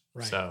language.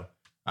 Right. So,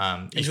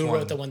 and who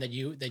wrote the one that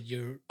you?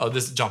 Oh,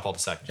 this is John Paul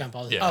II. John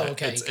Paul II. Yeah, oh,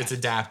 okay. It's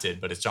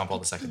adapted, but it's John Paul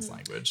II's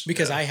language.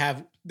 Because I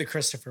have the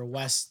Christopher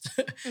West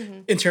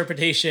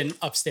interpretation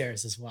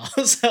upstairs as well.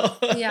 So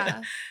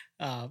yeah.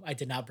 I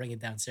did not bring it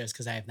downstairs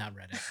because I have not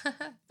read it.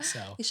 So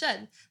you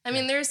should. I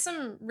mean, there's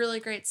some really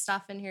great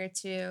stuff in here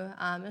too,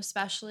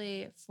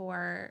 especially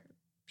for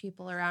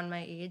people around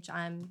my age.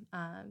 I'm,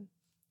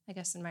 I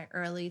guess, in my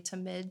early to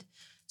mid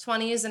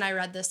 20s, and I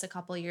read this a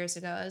couple years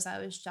ago as I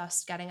was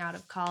just getting out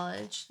of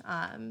college.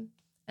 And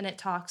it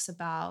talks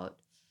about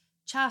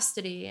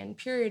chastity and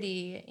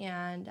purity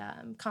and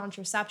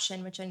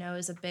contraception, which I know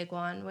is a big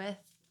one with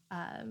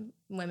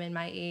women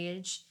my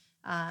age.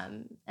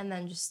 And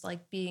then just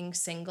like being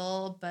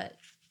single, but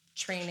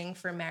training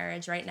for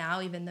marriage right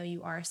now, even though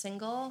you are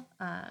single,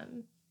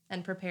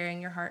 and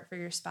preparing your heart for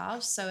your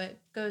spouse. So it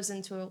goes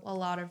into a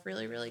lot of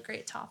really, really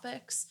great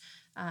topics.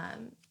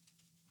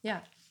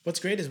 What's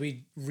great is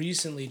we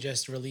recently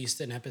just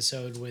released an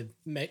episode with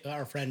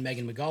our friend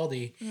Megan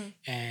McGaldy,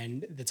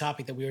 and the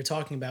topic that we were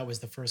talking about was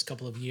the first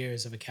couple of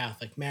years of a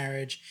Catholic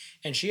marriage.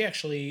 And she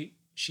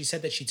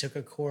said that she took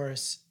a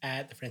course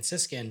at the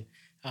Franciscan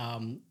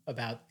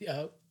about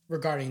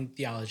regarding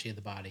theology of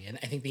the body, and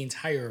I think the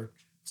entire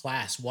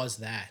class was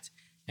that.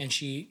 And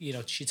she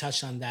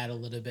touched on that a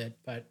little bit,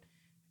 but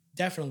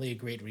definitely a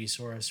great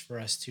resource for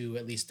us to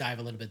at least dive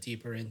a little bit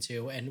deeper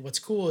into. And what's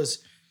cool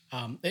is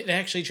it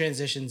actually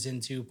transitions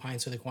into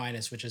Pints with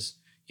Aquinas, which is,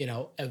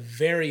 a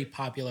very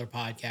popular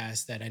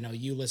podcast that I know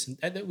you listen,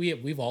 that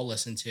we've all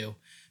listened to,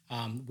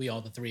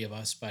 the three of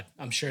us, but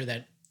I'm sure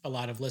that a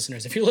lot of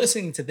listeners, if you're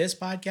listening to this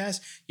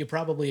podcast, you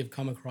probably have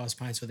come across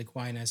Pints with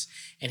Aquinas.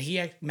 And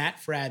Matt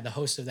Fradd, the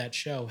host of that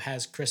show,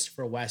 has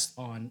Christopher West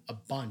on a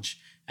bunch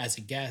as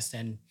a guest,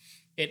 and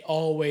it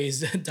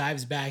always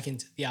dives back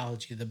into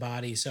theology of the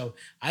body. So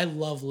I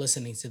love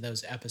listening to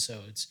those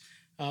episodes.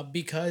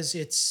 because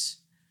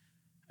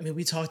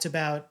we talked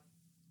about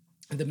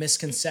the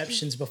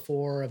misconceptions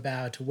before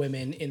about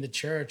women in the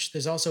church.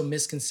 There's also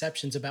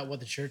misconceptions about what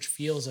the church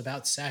feels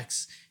about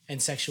sex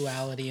and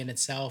sexuality in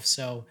itself.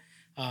 So,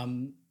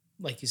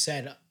 like you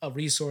said, a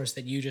resource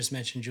that you just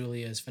mentioned,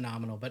 Julia, is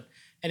phenomenal. But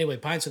anyway,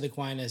 Pints with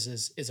Aquinas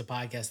is a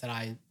podcast that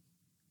I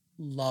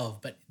love,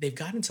 but they've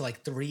gotten to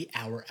like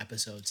 3-hour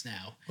episodes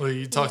now. Well,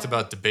 you talked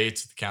about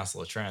debates with the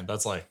Council of Trent.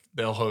 That's like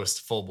they'll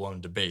host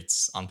full-blown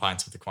debates on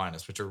Pints with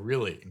Aquinas, which are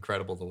really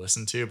incredible to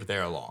listen to, but they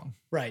are long.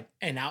 Right.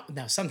 And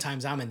now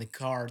sometimes I'm in the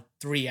car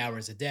 3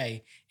 hours a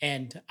day,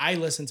 and I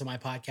listen to my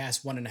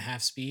podcast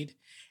 1.5 speed.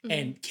 Mm-hmm.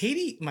 And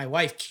Katie, my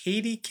wife,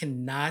 Katie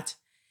cannot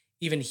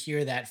even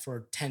hear that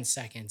for 10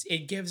 seconds.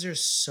 It gives her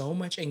so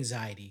much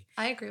anxiety.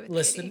 I agree with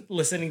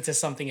listening to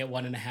something at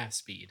 1.5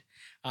 speed.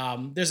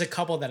 There's a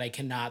couple that I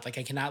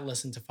cannot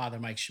listen to Father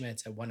Mike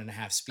Schmitz at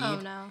 1.5 speed.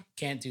 Oh no.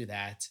 Can't do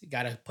that.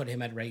 Got to put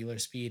him at regular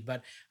speed.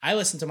 But I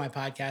listen to my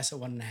podcast at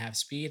 1.5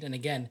 speed. And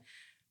again,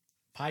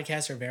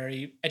 podcasts are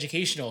very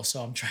educational.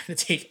 So I'm trying to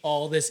take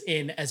all this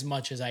in as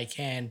much as I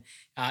can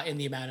in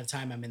the amount of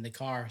time I'm in the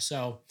car.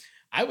 So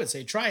I would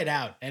say try it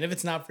out. And if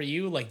it's not for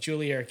you, like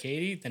Julia or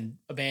Katie, then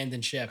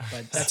abandon ship.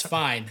 But that's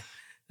fine.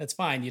 That's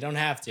fine. You don't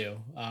have to.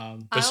 I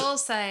will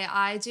say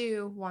I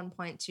do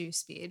 1.2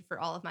 speed for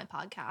all of my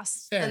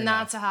podcasts. Fair and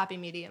enough. That's a happy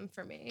medium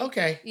for me.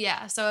 Okay.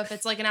 Yeah. So if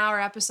it's like an hour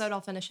episode, I'll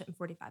finish it in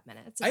 45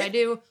 minutes. If I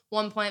do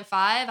 1.5,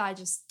 I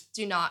just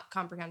do not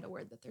comprehend a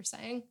word that they're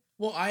saying.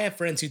 Well, I have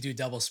friends who do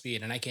double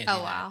speed, and I can't do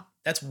that. Wow.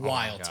 That's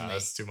wild to me.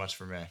 That's too much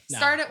for me. No.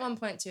 Start at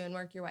 1.2 and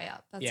work your way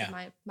up. That's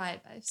my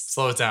advice.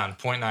 Slow it down.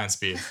 0.9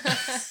 speed.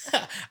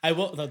 I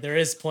will, though there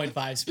is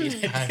 0.5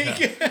 speed, I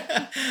think.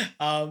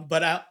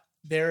 But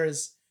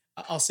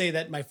I'll say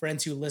that my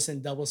friends who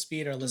listen double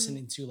speed are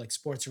listening to like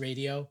sports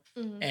radio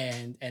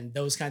and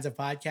those kinds of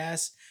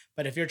podcasts.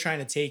 But if you're trying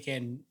to take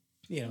in,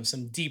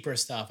 some deeper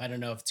stuff, I don't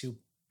know if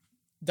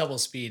double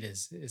speed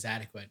is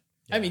adequate.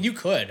 Yeah. I mean, you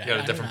could. You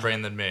got a different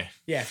brain than me.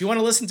 Yeah, if you want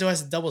to listen to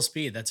us at double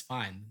speed, that's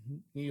fine.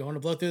 You want to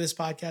blow through this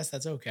podcast,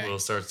 that's okay. We'll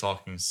start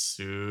talking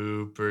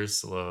super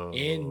slow.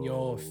 In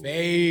your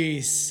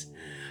face.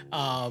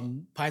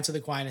 Pints with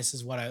Aquinas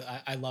is what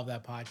I love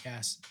that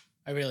podcast.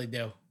 I really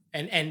do.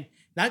 And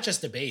not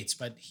just debates,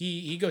 but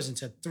he goes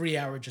into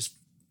 3-hour just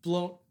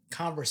blown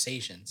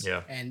conversations.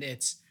 Yeah. And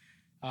it's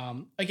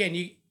again,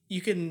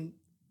 you can,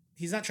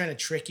 he's not trying to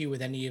trick you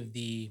with any of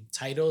the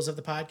titles of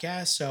the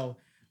podcast. So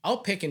I'll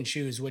pick and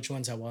choose which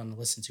ones I want to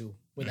listen to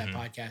with that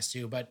podcast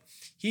too. But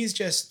he's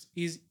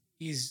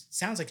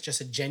sounds like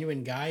just a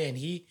genuine guy, and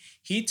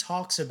he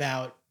talks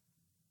about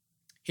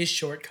his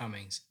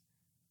shortcomings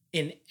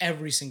in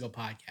every single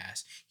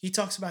podcast. He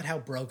talks about how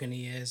broken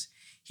he is.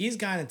 He's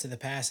gone into the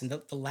past, and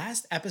the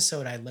last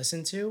episode I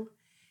listened to,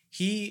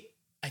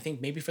 I think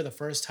maybe for the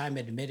first time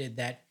admitted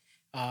that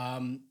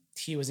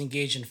he was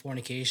engaged in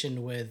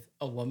fornication with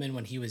a woman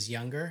when he was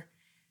younger.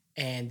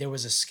 And there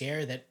was a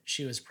scare that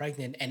she was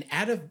pregnant, and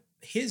out of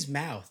his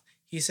mouth,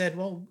 he said,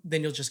 well,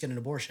 then you'll just get an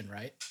abortion,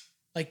 right?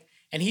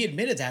 And he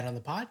admitted that on the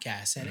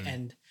podcast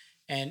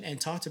and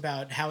talked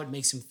about how it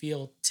makes him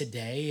feel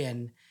today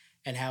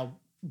and how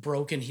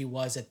broken he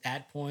was at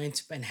that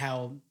point and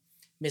how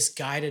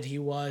misguided he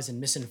was and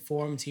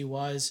misinformed he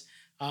was.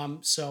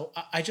 So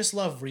I just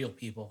love real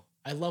people.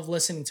 I love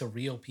listening to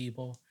real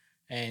people,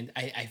 and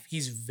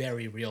he's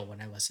very real when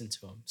I listen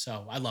to him.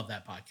 So I love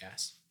that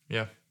podcast.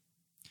 Yeah.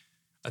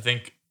 I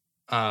think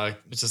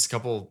it's just a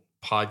couple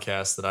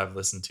podcasts that I've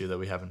listened to that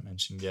we haven't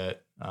mentioned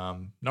yet.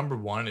 Number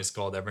one is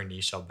called Every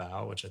Knee Shall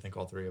Bow, which I think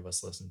all three of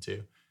us listen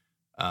to.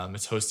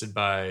 It's hosted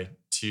by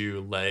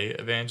two lay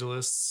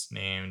evangelists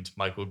named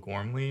Michael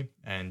Gormley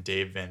and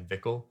Dave Van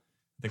Vickle.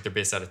 I think they're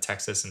based out of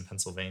Texas and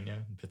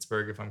Pennsylvania, in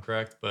Pittsburgh, if I'm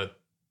correct. But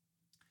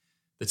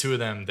the two of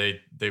them,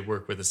 they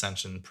work with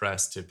Ascension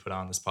Press to put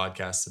on this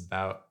podcast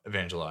about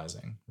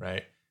evangelizing,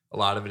 right? A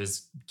lot of it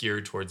is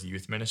geared towards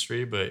youth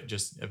ministry, but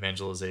just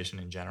evangelization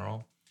in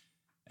general.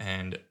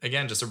 And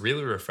again, just a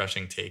really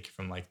refreshing take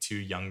from like two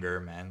younger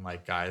men,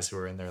 like guys who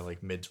are in their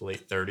like mid to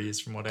late 30s,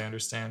 from what I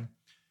understand,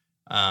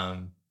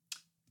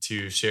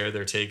 to share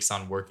their takes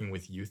on working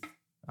with youth,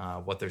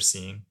 what they're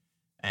seeing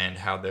and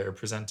how they're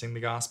presenting the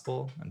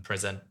gospel and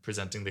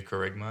presenting the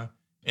charisma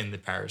in the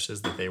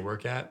parishes that they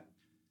work at.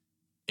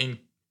 In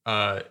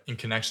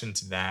connection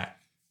to that,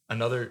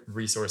 another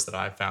resource that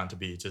I found to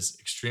be just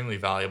extremely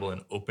valuable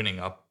in opening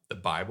up the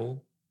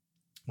Bible,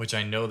 which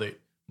I know that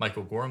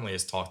Michael Gormley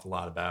has talked a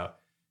lot about,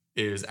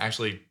 is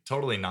actually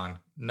totally not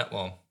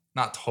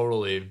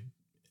totally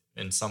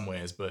in some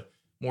ways, but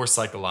more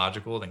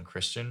psychological than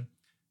Christian.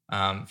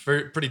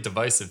 Pretty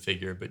divisive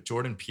figure, but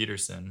Jordan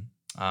Peterson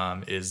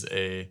is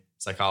a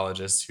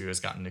psychologist who has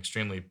gotten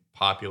extremely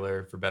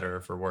popular, for better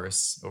or for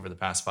worse, over the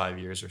past 5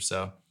 years or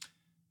so.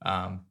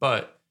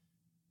 But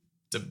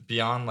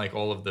beyond like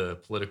all of the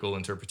political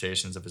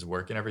interpretations of his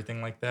work and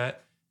everything like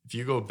that, if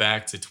you go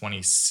back to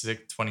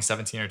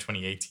 2017 or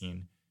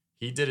 2018,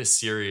 he did a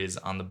series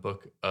on the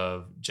book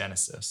of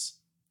Genesis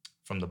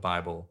from the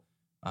Bible,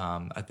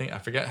 I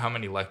forget how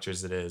many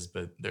lectures it is,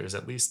 but there's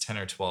at least 10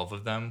 or 12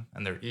 of them,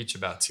 and they're each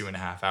about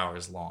 2.5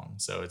 hours long.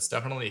 So it's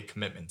definitely a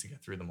commitment to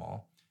get through them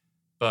all.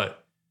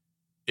 But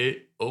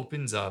it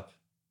opens up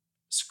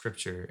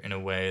scripture in a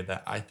way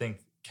that I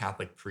think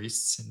Catholic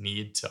priests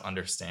need to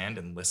understand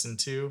and listen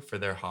to for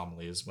their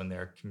homilies when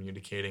they're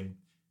communicating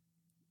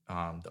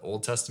the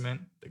Old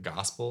Testament, the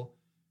gospel,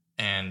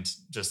 and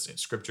just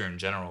scripture in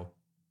general.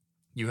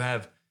 You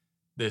have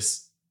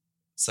this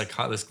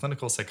this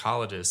clinical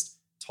psychologist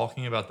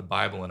talking about the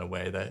Bible in a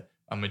way that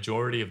a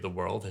majority of the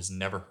world has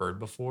never heard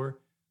before,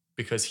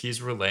 because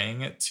he's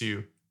relaying it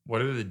to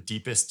what are the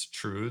deepest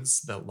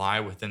truths that lie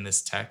within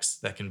this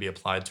text that can be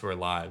applied to our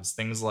lives.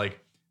 Things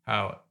like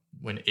how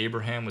when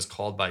Abraham was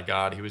called by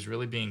God, he was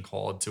really being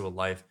called to a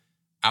life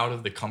out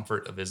of the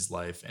comfort of his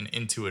life and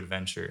into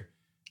adventure.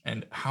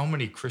 And how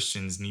many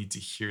Christians need to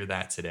hear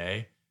that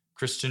today?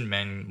 Christian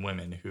men and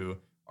women who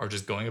are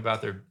just going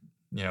about their,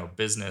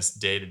 business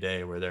day to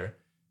day, where they're,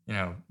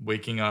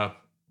 waking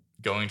up,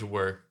 going to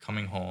work,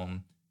 coming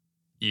home,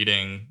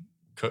 eating,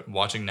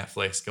 watching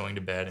Netflix, going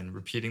to bed, and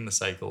repeating the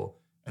cycle.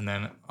 And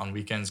then on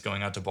weekends,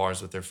 going out to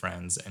bars with their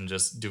friends and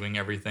just doing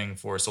everything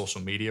for a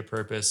social media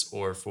purpose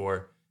or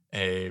for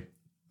a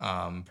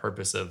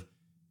purpose of,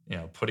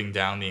 putting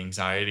down the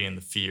anxiety and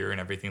the fear and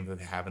everything that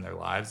they have in their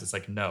lives. It's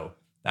like, no,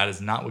 that is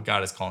not what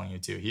God is calling you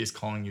to. He is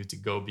calling you to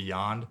go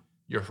beyond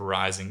your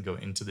horizon, go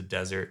into the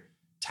desert,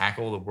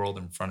 tackle the world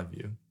in front of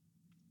you.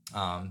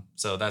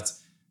 So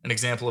that's an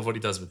example of what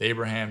he does with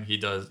Abraham. He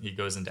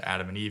goes into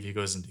Adam and Eve. He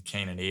goes into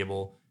Cain and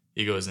Abel.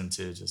 He goes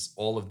into just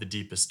all of the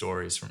deepest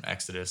stories from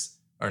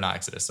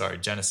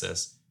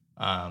Genesis,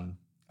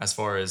 as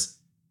far as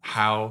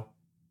how,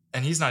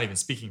 and he's not even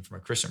speaking from a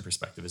Christian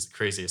perspective, is the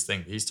craziest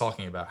thing. But he's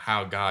talking about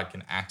how God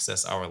can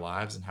access our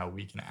lives and how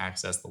we can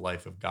access the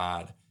life of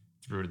God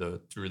through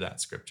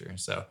that scripture.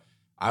 So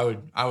I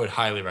would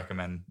highly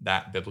recommend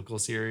that biblical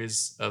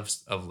series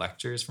of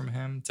lectures from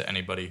him to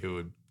anybody who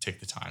would take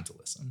the time to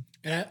listen.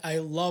 And I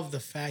love the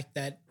fact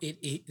that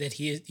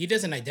he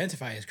doesn't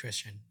identify as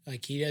Christian.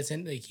 Like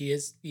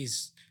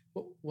he's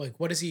like,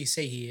 what does he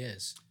say he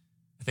is?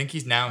 I think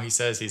he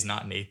says he's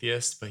not an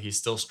atheist, but he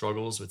still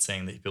struggles with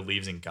saying that he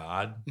believes in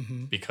God,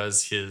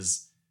 because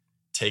his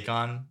take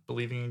on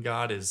believing in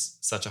God is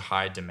such a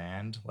high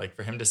demand. Like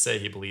for him to say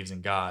he believes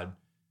in God,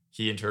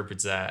 he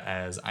interprets that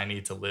as I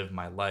need to live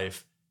my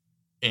life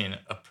in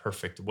a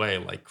perfect way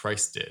like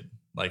Christ did.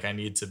 Like I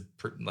need to,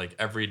 like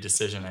every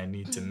decision I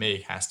need to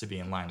make has to be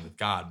in line with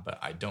God, but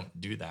I don't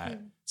do that.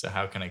 So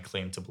how can I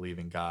claim to believe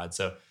in God?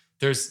 So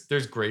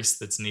there's grace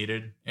that's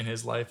needed in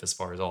his life as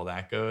far as all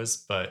that goes.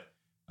 But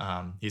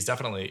he's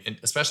definitely,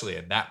 especially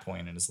at that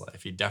point in his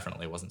life, he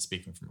definitely wasn't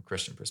speaking from a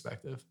Christian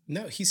perspective.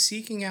 No, he's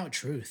seeking out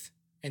truth.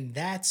 And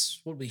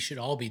that's what we should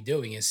all be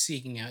doing, is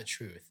seeking out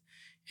truth.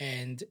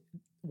 And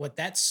what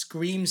that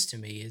screams to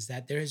me is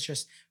that there's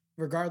just,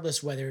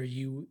 regardless whether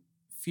you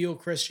feel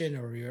Christian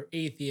or you're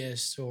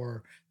atheist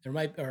or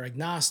or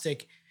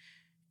agnostic,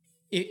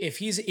 if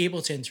he's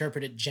able to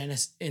interpret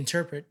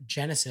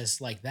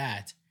Genesis like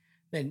that,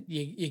 then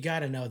you got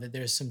to know that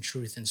there's some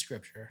truth in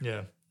scripture.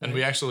 Yeah. And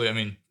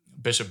right?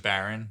 Bishop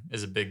Barron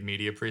is a big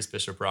media priest,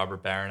 Bishop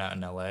Robert Barron out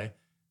in LA.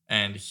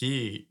 And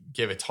he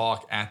gave a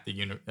talk at the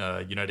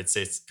United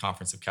States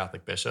Conference of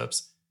Catholic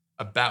Bishops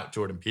about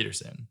Jordan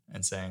Peterson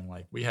and saying,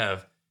 like, we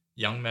have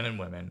young men and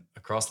women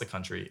across the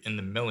country in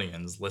the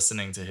millions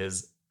listening to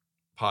his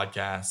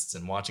podcasts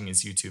and watching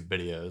his YouTube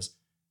videos,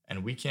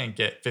 and we can't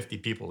get 50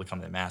 people to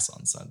come to Mass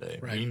on Sunday.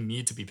 Right. We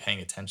need to be paying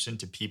attention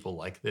to people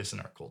like this in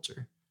our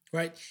culture.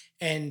 Right.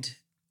 And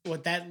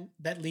what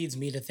that leads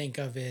me to think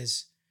of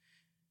is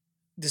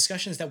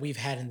discussions that we've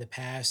had in the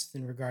past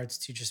in regards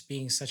to just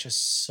being such a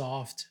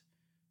soft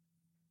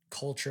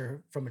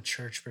culture from a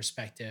church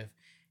perspective.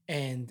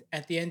 And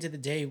at the end of the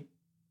day,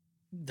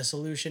 the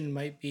solution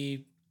might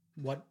be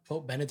what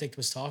Pope Benedict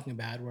was talking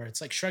about, where it's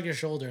like, shrug your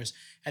shoulders.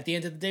 At the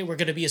end of the day, we're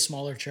going to be a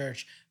smaller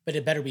church, but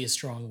it better be a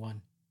strong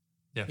one.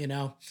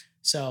 Yeah.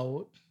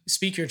 So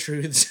speak your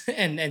truths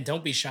and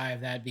don't be shy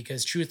of that,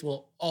 because truth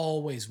will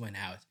always win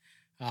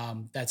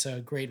out. That's a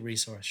great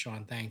resource,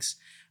 Sean. Thanks.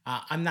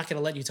 I'm not going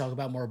to let you talk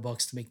about more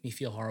books to make me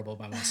feel horrible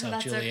about myself,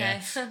 That's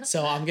Julia. Okay.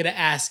 So I'm going to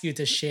ask you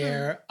to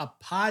share a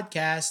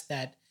podcast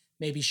that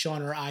maybe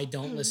Sean or I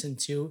don't listen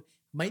to.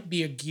 Might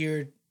be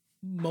geared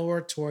more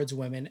towards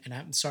women, and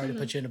I'm sorry to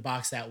put you in a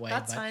box that way.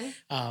 That's fine.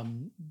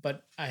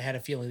 But I had a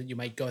feeling that you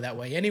might go that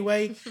way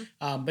anyway.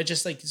 But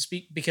just like to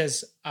speak,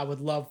 because I would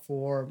love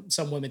for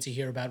some women to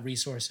hear about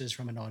resources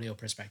from an audio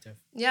perspective.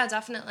 Yeah,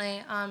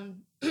 definitely.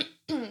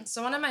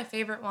 So one of my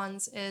favorite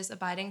ones is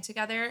Abiding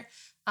Together.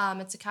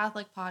 It's a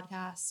Catholic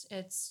podcast.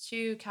 It's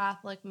two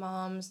Catholic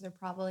moms. They're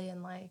probably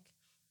in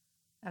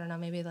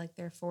maybe like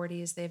their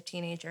 40s. They have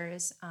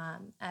teenagers,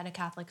 and a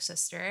Catholic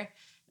sister.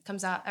 It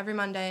comes out every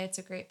Monday. It's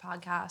a great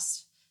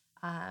podcast.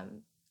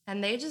 And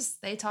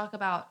they talk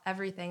about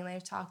everything.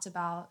 They've talked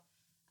about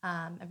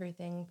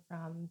everything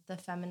from the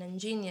feminine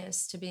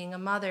genius to being a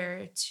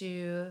mother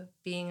to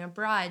being a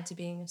bride to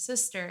being a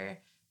sister,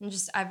 and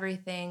just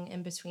everything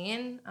in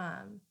between.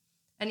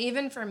 And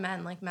even for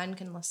men, like men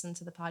can listen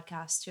to the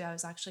podcast too. I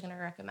was actually going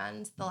to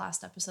recommend the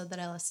last episode that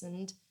I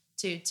listened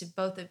to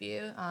both of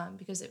you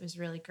because it was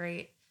really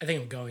great. I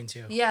think I'm going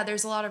to. Yeah,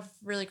 there's a lot of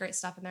really great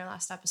stuff in their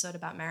last episode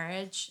about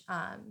marriage.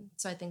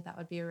 So I think that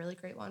would be a really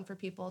great one for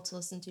people to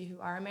listen to who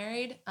are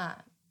married.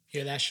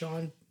 Hear that,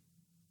 Sean?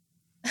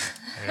 I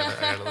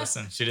gotta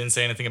listen. She didn't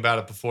say anything about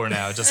it before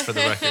now, just for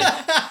the record.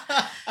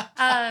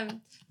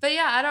 But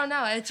yeah, I don't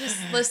know. It's just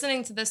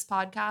listening to this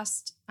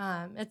podcast.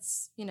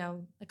 It's,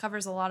 it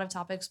covers a lot of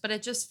topics, but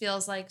it just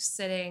feels like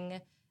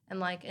sitting and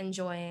like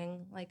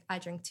enjoying, like I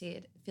drink tea.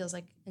 It feels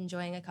like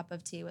enjoying a cup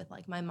of tea with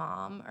like my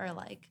mom, or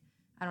like,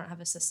 I don't have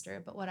a sister,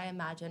 but what I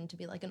imagine to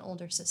be like an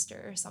older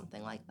sister or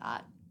something like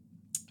that.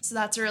 So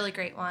that's a really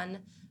great one.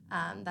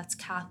 That's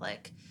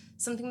Catholic.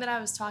 Something that I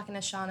was talking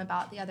to Sean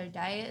about the other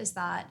day is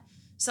that,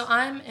 so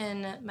I'm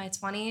in my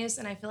 20s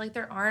and I feel like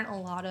there aren't a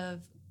lot of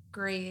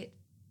great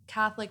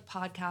Catholic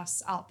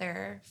podcasts out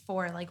there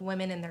for like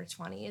women in their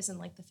 20s and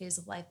like the phase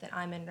of life that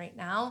I'm in right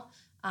now.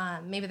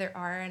 Maybe there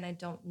are, and I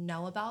don't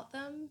know about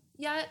them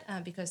yet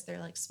because they're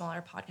like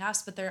smaller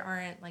podcasts, but there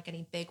aren't like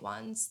any big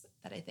ones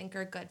that I think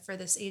are good for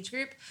this age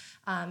group.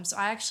 So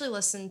I actually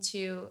listened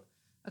to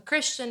a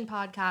Christian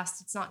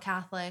podcast. It's not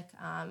Catholic.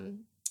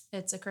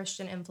 It's a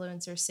Christian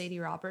influencer, Sadie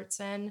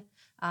Robertson.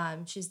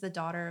 She's the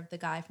daughter of the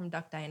guy from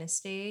Duck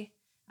Dynasty.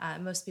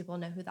 Most people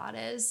know who that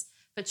is.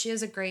 But she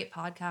has a great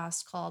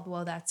podcast called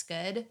Whoa, That's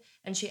Good.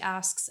 And she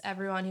asks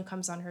everyone who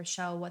comes on her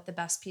show what the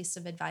best piece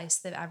of advice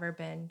they've ever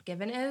been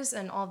given is.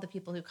 And all the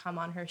people who come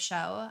on her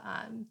show,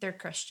 they're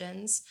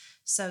Christians.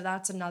 So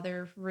that's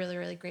another really,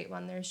 really great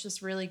one. There's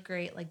just really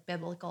great like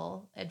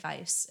biblical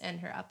advice in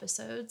her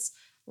episodes.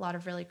 A lot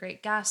of really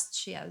great guests.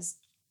 She has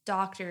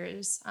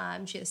doctors.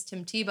 She has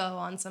Tim Tebow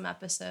on some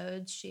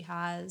episodes. She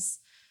has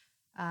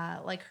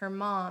like her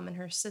mom and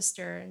her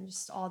sister and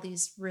just all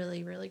these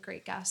really, really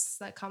great guests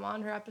that come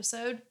on her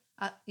episode.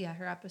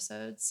 Her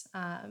episodes.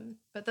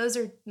 But those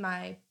are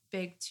my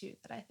big two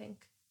that I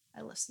think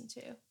I listen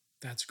to.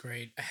 That's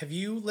great. Have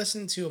you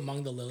listened to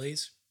Among the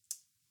Lilies?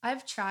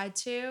 I've tried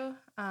to.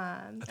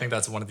 I think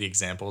that's one of the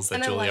examples that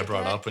and I Julia like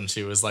brought it. up when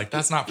she was like,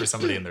 that's not for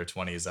somebody in their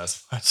 20s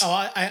as much. Oh,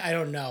 I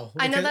don't know.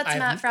 I know Because that's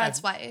Matt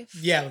Fradd's wife.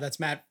 Yeah, that's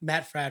Matt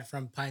Fradd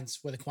from Pints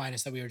with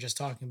Aquinas that we were just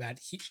talking about.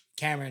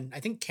 Cameron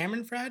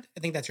Fradd. I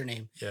think that's her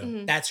name. Yeah.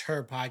 Mhm. That's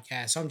her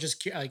podcast. So I'm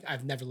just like,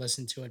 I've never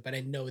listened to it, but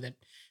I know that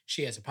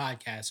she has a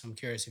podcast. So I'm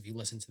curious if you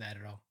listen to that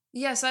at all.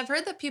 Yeah, so I've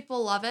heard that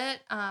people love it,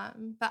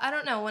 but I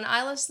don't know. When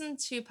I listen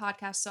to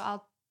podcasts, so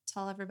I'll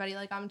tell everybody,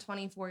 like, I'm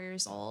 24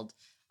 years old.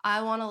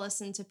 I want to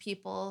listen to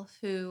people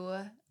who,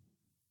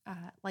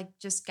 like,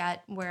 just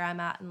get where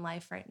I'm at in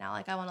life right now.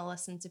 Like, I want to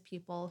listen to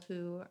people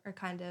who are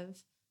kind of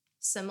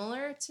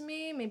similar to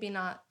me, maybe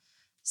not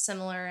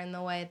similar in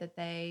the way that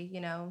they,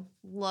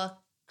 look,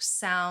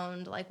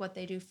 sound, like what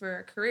they do for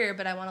a career,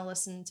 but I want to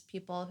listen to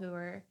people who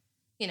are,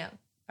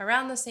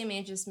 around the same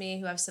age as me,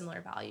 who have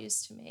similar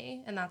values to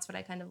me. And that's what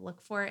I kind of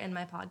look for in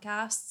my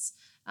podcasts.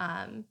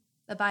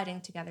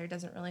 Abiding Together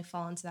doesn't really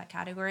fall into that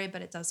category,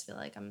 but it does feel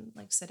like I'm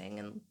like sitting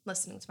and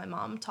listening to my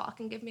mom talk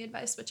and give me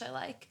advice, which I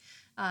like.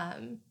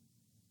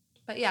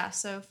 But yeah,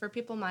 so for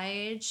people my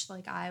age,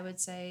 like I would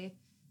say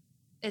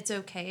it's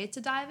okay to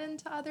dive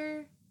into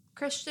other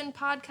Christian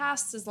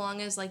podcasts as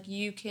long as like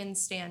you can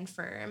stand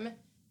firm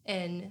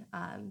in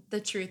the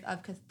truth of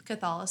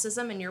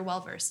Catholicism and you're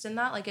well versed in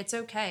that. Like it's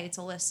okay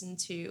to listen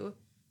to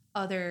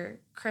other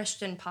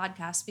Christian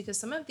podcasts because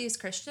some of these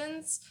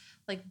Christians,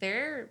 like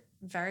they're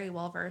very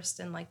well versed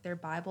in like their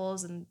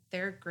Bibles and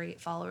they're great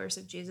followers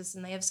of Jesus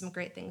and they have some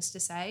great things to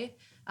say.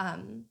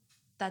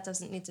 That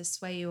doesn't need to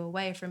sway you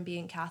away from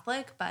being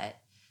Catholic, but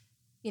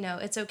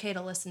it's okay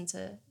to listen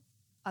to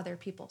other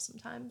people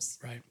sometimes.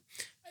 Right.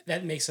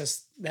 That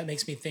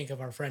makes me think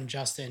of our friend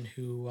Justin,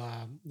 who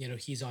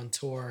he's on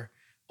tour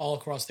all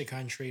across the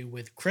country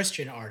with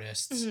Christian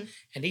artists. Mm-hmm.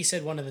 And he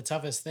said one of the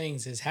toughest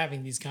things is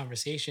having these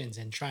conversations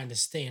and trying to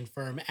stand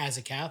firm as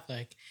a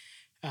Catholic.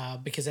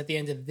 Because at the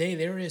end of the day,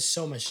 there is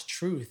so much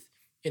truth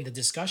in the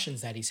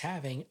discussions that he's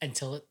having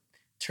until it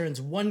turns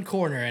one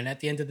corner. And at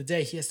the end of the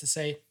day, he has to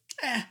say,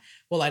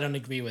 well, I don't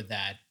agree with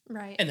that.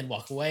 Right. And then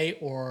walk away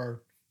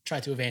or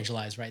try to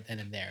evangelize right then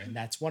and there. And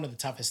that's one of the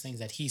toughest things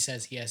that he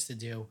says he has to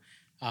do.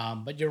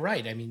 But you're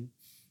right. I mean,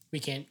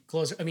 we can't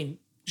close. I mean,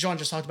 Jean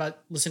just talked about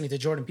listening to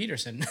Jordan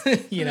Peterson,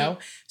 know?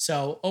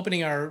 So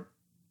opening our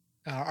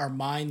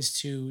minds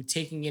to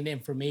taking in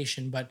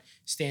information, but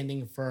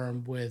standing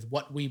firm with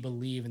what we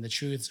believe and the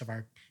truths of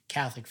our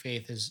Catholic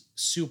faith is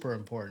super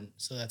important.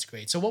 So that's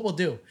great. So what we'll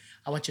do,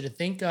 I want you to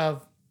think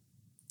of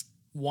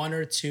one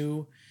or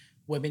two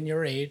women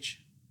your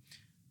age.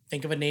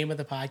 Think of a name of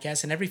the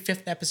podcast, and every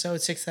fifth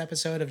episode, sixth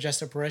episode of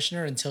Just a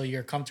Parishioner, until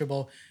you're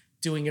comfortable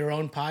doing your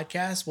own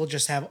podcast, we'll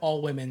just have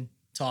all women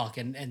talk,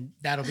 and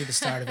that'll be the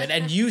start of it.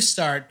 And you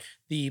start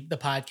the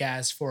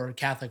podcast for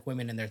Catholic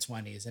women in their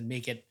 20s and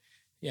make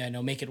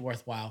it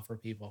worthwhile for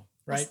people,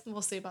 right?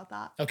 We'll see about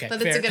that. Okay,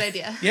 but it's a good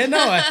idea. Yeah,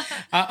 no,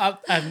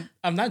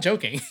 I'm not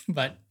joking,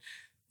 but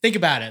think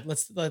about it.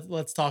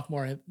 Let's talk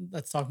more.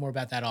 Let's talk more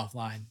about that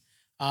offline.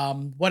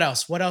 What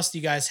else? What else do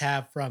you guys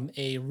have from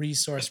a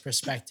resource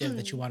perspective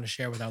that you want to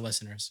share with our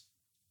listeners?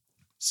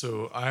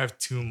 So I have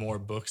two more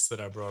books that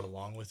I brought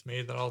along with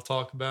me that I'll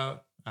talk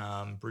about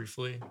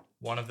briefly.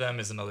 One of them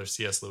is another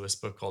C.S. Lewis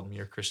book called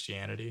Mere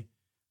Christianity.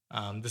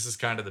 This is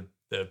kind of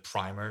the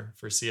primer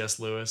for C.S.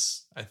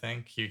 Lewis, I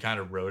think. He kind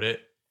of wrote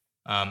it.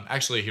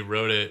 Actually, he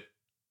wrote it.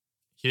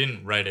 He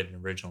didn't write it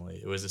originally.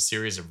 It was a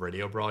series of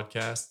radio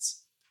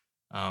broadcasts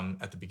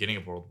at the beginning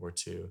of World War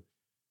II,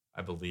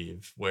 I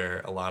believe, where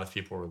a lot of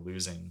people were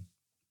losing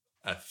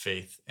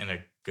faith in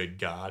a good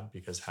God,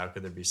 because how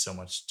could there be so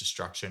much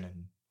destruction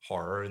and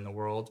horror in the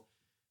world?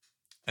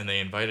 And they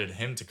invited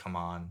him to come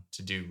on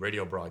to do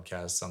radio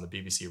broadcasts on the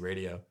BBC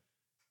radio,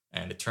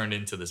 and it turned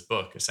into this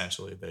book.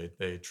 Essentially,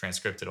 they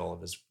transcribed all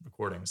of his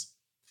recordings,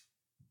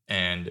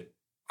 and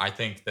I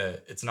think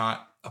that it's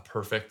not a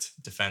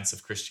perfect defense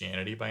of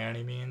Christianity by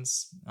any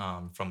means,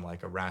 from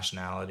like a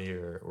rationality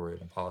or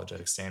an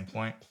apologetic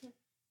standpoint.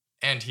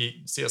 And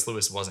C.S.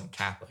 Lewis wasn't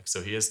Catholic,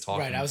 so he is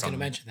talking. Right, I was going to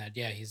mention that.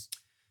 Yeah, he's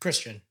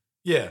Christian.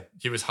 Yeah,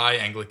 he was high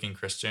Anglican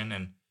Christian,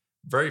 and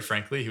very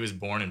frankly, he was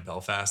born in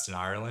Belfast in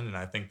Ireland. And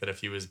I think that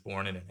if he was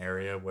born in an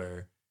area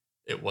where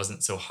it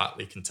wasn't so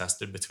hotly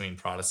contested between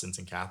Protestants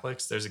and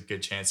Catholics, there's a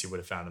good chance he would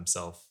have found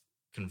himself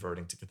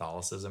converting to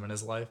Catholicism in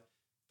his life.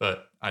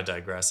 But I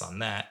digress on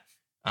that.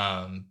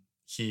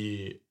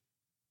 He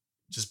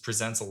just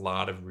presents a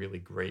lot of really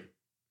great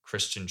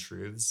Christian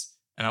truths.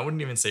 And I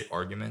wouldn't even say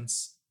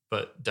arguments,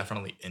 but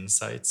definitely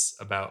insights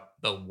about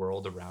the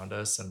world around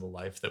us and the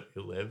life that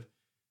we live,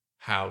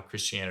 how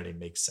Christianity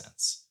makes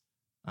sense.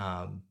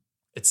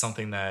 It's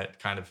something that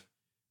kind of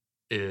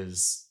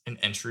is an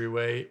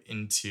entryway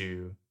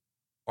into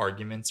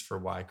arguments for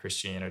why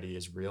Christianity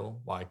is real,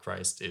 why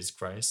Christ is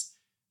Christ.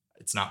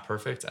 It's not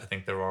perfect. I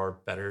think there are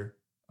better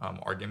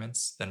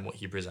arguments than what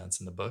he presents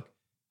in the book.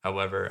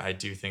 However, I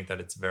do think that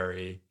it's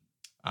very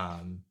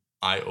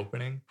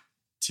eye-opening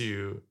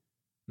to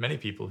many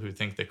people who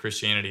think that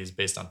Christianity is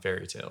based on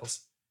fairy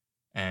tales.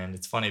 And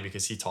it's funny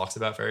because he talks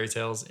about fairy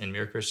tales in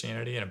Mere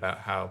Christianity, and about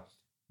how,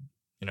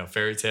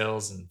 fairy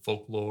tales and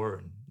folklore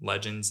and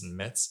legends and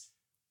myths,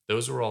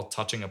 those were all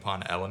touching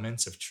upon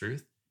elements of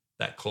truth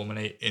that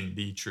culminate in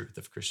the truth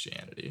of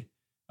Christianity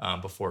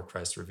before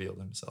Christ revealed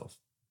himself.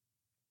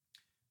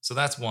 So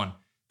that's one.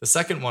 The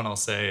second one I'll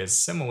say is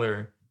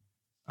similar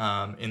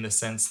in the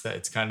sense that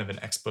it's kind of an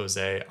expose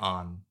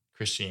on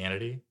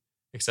Christianity,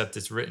 except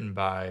it's written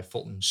by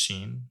Fulton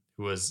Sheen,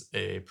 who was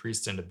a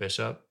priest and a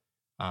bishop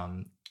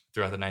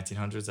throughout the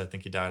 1900s. I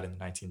think he died in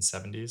the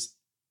 1970s.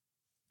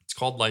 It's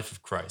called Life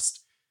of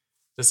Christ.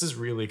 This is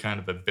really kind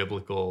of a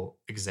biblical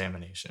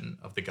examination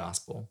of the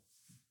gospel,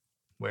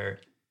 where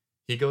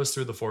he goes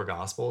through the four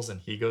gospels and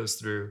he goes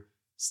through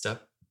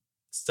step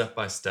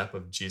by step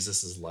of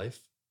Jesus's life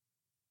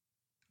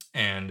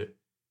and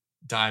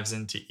dives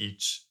into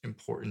each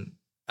important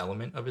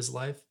element of his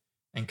life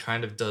and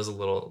kind of does a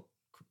little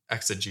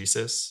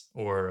exegesis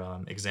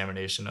or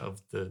examination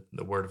of the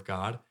word of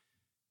God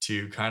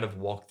to kind of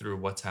walk through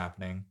what's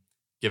happening,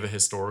 give a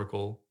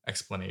historical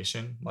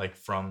explanation, like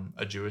from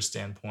a Jewish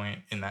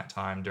standpoint in that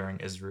time during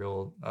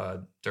Israel,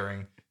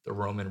 during the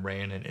Roman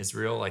reign in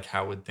Israel, like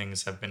how would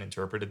things have been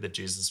interpreted that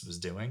Jesus was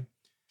doing,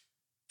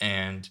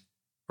 and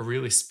a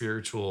really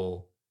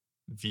spiritual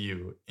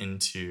view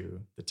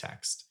into the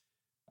text.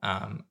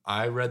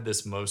 I read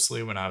this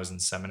mostly when I was in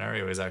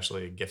seminary. It was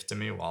actually a gift to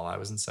me while I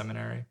was in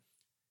seminary.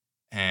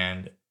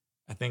 And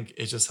I think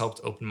it just helped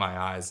open my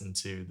eyes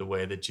into the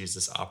way that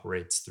Jesus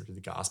operates through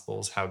the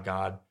Gospels, how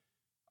God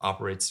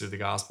operates through the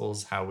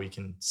Gospels, how we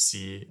can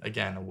see,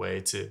 again, a way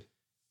to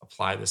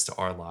apply this to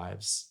our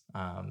lives.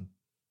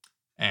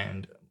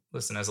 And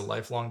listen, as a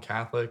lifelong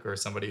Catholic or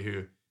somebody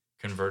who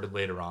converted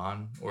later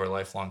on, or a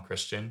lifelong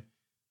Christian,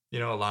 a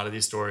lot of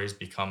these stories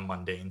become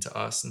mundane to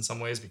us in some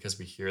ways because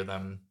we hear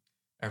them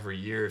every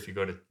year. If you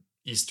go to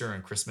Easter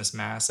and Christmas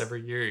Mass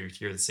every year, you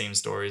hear the same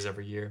stories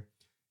every year.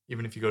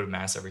 Even if you go to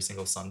Mass every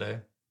single Sunday,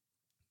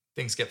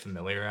 things get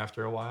familiar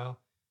after a while.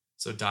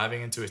 So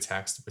diving into a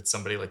text with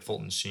somebody like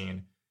Fulton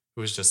Sheen,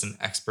 who is just an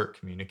expert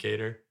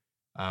communicator,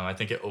 I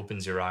think it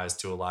opens your eyes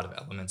to a lot of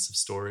elements of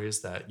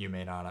stories that you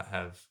may not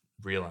have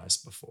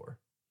realized before.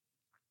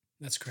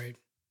 That's great.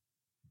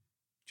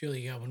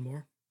 Julie, you got one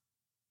more?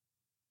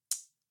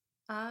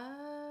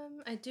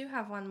 I do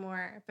have one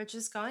more, but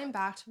just going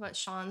back to what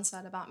Sean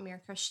said about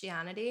Mere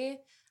Christianity.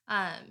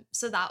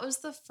 So that was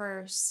the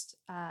first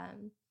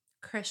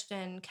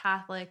Christian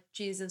Catholic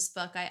Jesus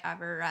book I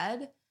ever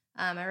read.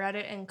 I read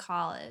it in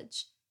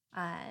college,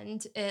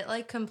 and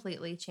it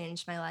completely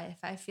changed my life.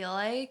 I feel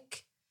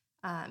like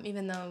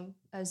even though,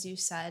 as you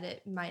said,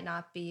 it might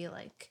not be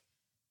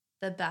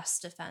the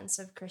best defense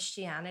of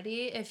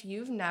Christianity, if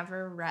you've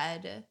never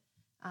read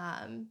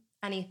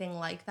anything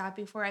like that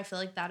before, I feel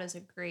like that is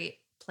a great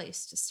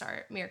place to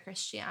start. Mere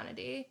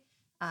Christianity.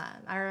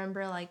 I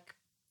remember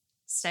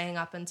staying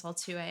up until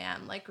 2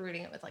 a.m.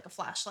 reading it with a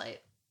flashlight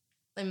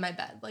in my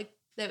bed.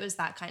 It was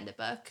that kind of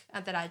book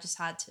that I just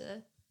had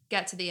to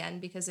get to the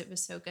end because it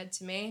was so good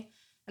to me.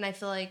 And I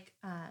feel like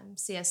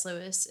C.S.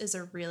 Lewis is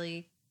a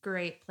really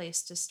great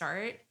place to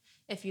start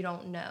if you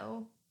don't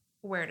know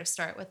where to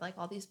start with like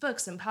all these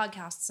books and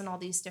podcasts and all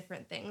these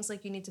different things.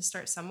 Like you need to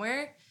start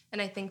somewhere.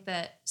 And I think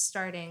that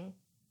starting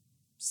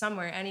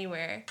somewhere,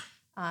 anywhere,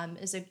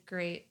 is a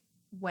great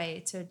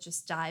way to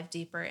just dive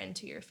deeper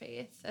into your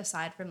faith,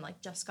 aside from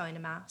like just going to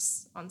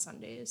mass on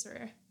Sundays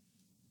or,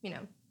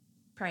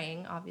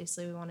 praying.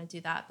 Obviously we want to do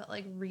that, but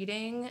like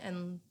reading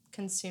and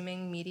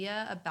consuming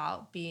media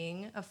about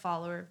being a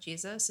follower of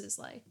Jesus is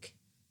like,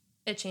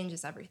 it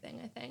changes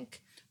everything, I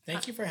think.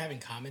 Thank you for having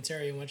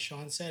commentary on what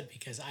Sean said,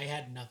 because I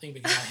had nothing,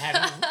 because I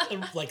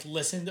hadn't like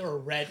listened or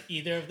read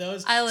either of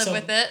those. I live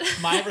with it.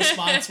 My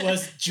response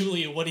was,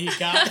 Julia, what do you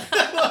got?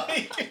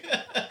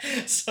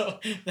 So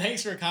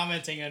thanks for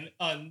commenting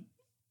on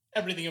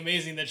everything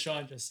amazing that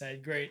Sean just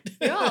said. Great.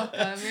 You're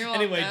welcome.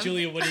 Anyway,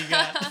 Julia, what do you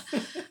got?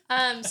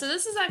 So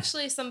this is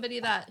actually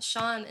somebody that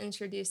Sean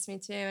introduced me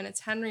to, and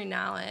it's Henry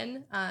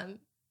Nouwen.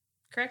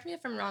 Correct me if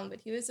I'm wrong, but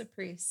he was a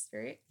priest,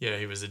 right? Yeah,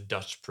 he was a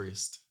Dutch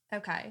priest.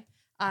 Okay.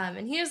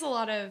 And he has a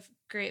lot of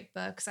great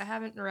books. I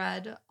haven't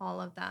read all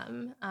of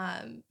them,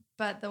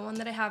 but the one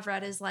that I have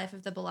read is Life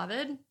of the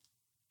Beloved,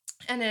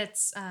 and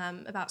it's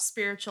about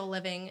spiritual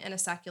living in a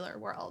secular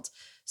world.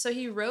 So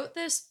he wrote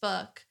this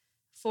book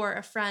for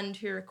a friend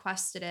who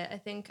requested it. I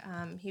think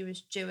he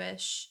was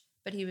Jewish,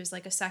 but he was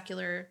like a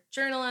secular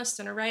journalist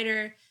and a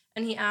writer,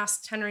 and he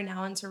asked Henry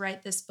Nouwen to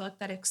write this book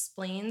that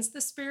explains the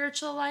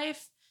spiritual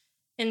life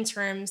in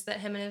terms that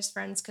him and his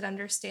friends could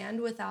understand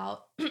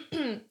without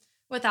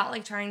without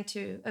like trying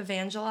to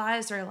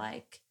evangelize or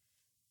like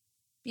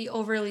be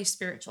overly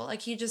spiritual.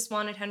 Like he just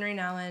wanted Henry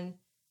Nouwen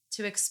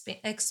to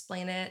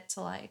explain it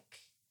to like,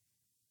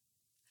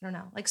 I don't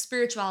know, like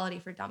spirituality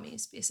for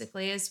dummies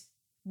basically is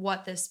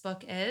what this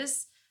book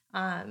is.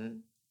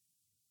 And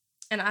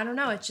I don't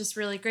know, it's just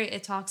really great.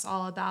 It talks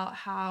all about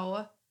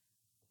how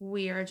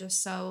we are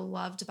just so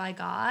loved by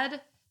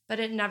God, but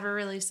it never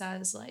really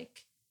says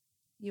like,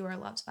 you are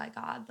loved by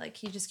God. Like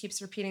he just keeps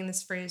repeating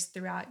this phrase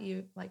throughout,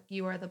 you, like,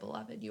 you are the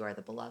beloved, you are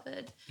the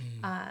beloved.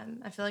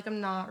 I feel like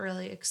I'm not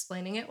really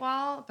explaining it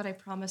well, but I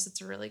promise it's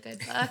a really good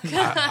book.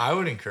 I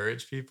would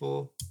encourage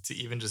people to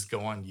even just go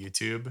on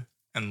YouTube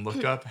and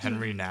look up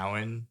Henry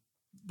Nouwen,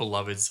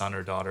 beloved son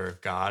or daughter of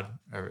God.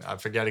 Or I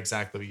forget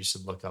exactly what you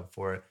should look up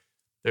for it.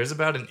 There's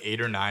about an 8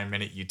 or 9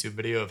 minute YouTube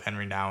video of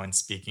Henry Nouwen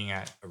speaking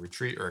at a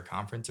retreat or a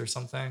conference or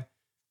something.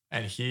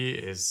 And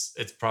it's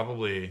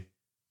probably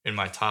in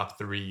my top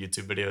 3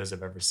 YouTube videos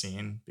I've ever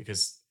seen,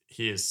 because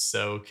he is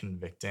so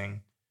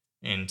convicting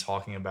in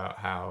talking about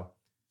how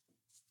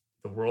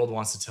the world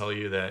wants to tell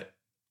you that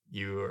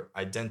your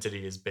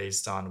identity is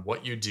based on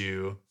what you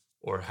do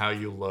or how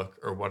you look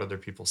or what other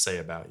people say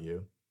about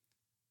you.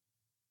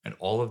 And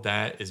all of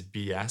that is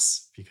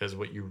BS, because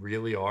what you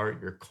really are,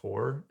 your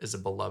core, is a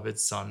beloved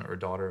son or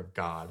daughter of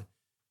God.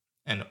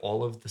 And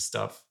all of the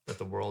stuff that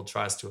the world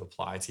tries to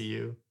apply to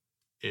you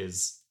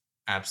is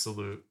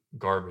absolute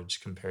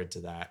garbage compared to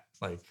that.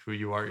 Like who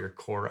you are, your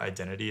core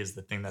identity is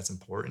the thing that's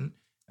important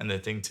and the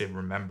thing to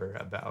remember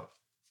about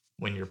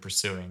when you're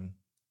pursuing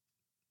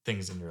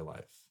things in your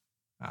life.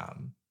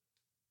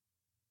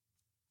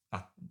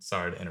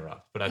 Sorry to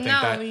interrupt, but I think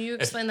that you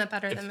explain that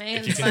better than me.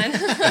 It's fine.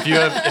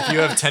 if you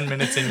have 10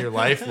 minutes in your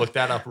life, look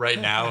that up right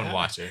now and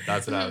watch it.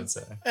 That's what I would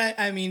say.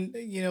 I mean,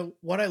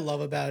 what I love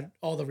about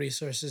all the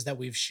resources that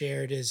we've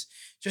shared is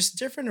just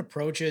different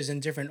approaches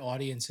and different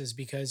audiences,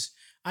 because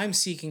I'm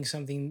seeking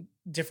something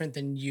different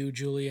than you,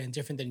 Julia, and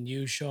different than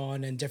you,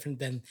 Sean, and different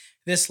than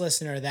this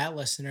listener or that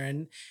listener.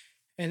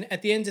 And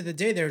at the end of the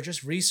day, there are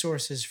just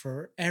resources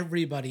for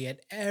everybody at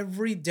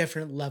every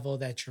different level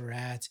that you're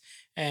at.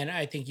 And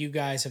I think you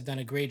guys have done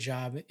a great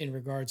job in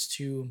regards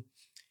to,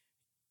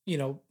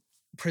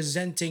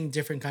 presenting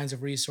different kinds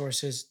of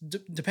resources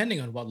depending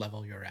on what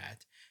level you're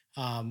at.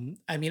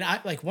 I mean,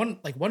 I like one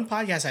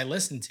podcast I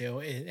listened to,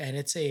 and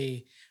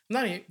I'm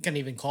not going to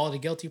even call it a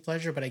guilty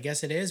pleasure, but I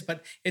guess it is.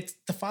 But it's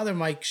the Father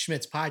Mike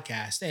Schmitz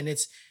podcast, and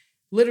it's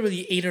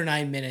literally 8 or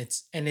 9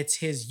 minutes, and it's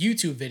his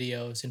YouTube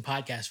videos in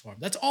podcast form.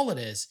 That's all it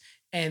is.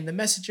 And the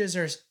messages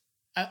are,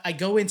 I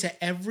go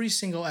into every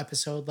single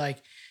episode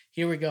like,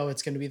 here we go,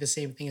 it's going to be the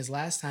same thing as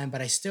last time, but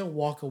I still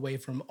walk away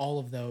from all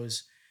of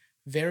those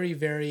very,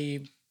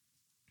 very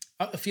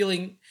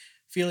feeling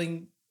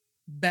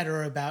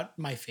better about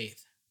my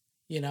faith.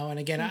 And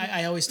again,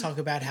 I always talk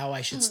about how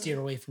I should steer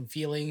away from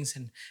feelings,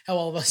 and how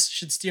all of us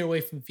should steer away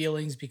from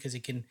feelings, because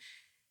it can,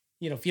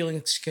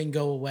 feelings can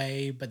go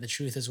away, but the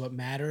truth is what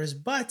matters.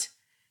 But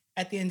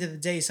at the end of the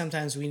day,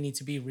 sometimes we need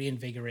to be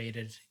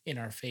reinvigorated in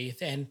our faith.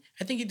 And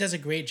I think he does a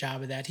great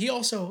job of that. He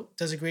also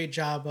does a great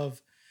job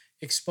of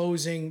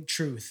exposing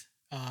truth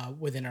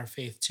within our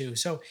faith too.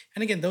 So,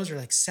 and again, those are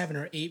like 7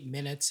 or 8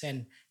 minutes,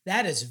 and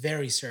that is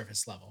very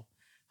surface level.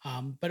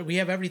 But we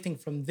have everything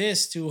from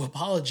this to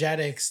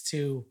apologetics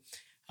to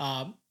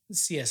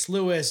C.S.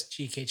 Lewis,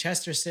 G.K.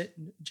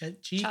 Chesterton.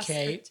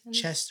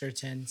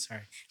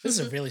 Sorry, this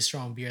is a really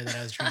strong beer that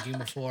I was drinking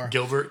before.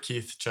 Gilbert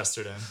Keith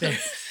Chesterton.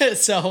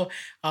 So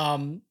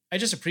I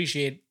just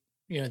appreciate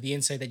the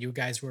insight that you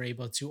guys were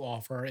able to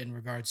offer in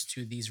regards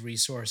to these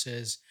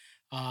resources.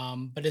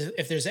 But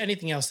if there's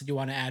anything else that you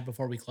want to add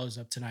before we close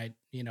up tonight,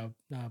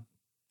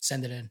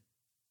 send it in.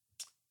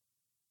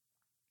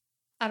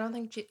 I don't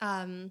think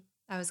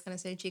I was gonna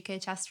say G.K.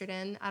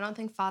 Chesterton. I don't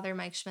think Father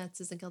Mike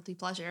Schmitz is a guilty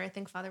pleasure. I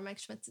think Father Mike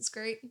Schmitz is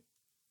great.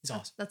 He's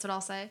awesome. That's what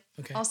I'll say.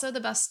 Okay. Also, the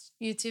best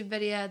YouTube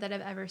video that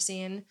I've ever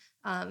seen,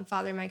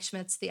 Father Mike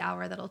Schmitz, The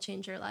Hour That'll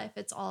Change Your Life.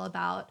 It's all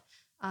about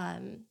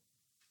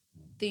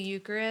the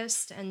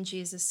Eucharist and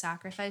Jesus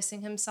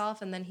sacrificing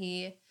himself, and then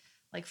he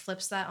like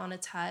flips that on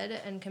its head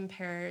and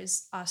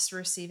compares us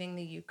receiving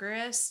the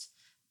Eucharist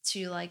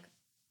to like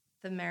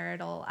the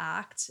marital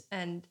act,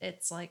 and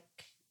it's like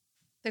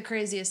the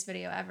craziest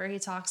video ever. He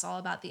talks all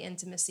about the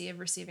intimacy of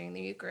receiving the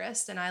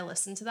Eucharist, and I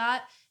listened to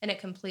that, and it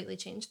completely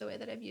changed the way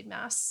that I viewed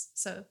Mass.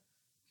 So,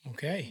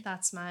 okay,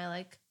 that's my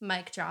like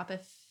mic drop.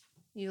 If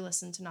you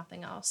listen to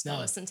nothing else, No.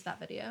 listen to that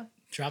video.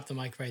 Drop the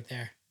mic right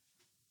there.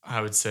 I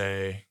would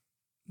say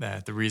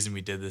that the reason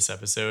we did this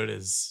episode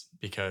is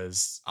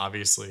because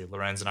obviously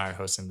Lorenz and I are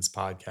hosting this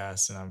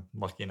podcast, and I'm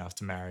lucky enough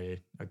to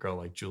marry a girl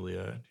like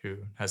Julia who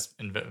has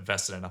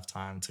invested enough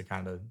time to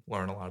kind of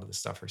learn a lot of this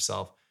stuff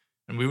herself.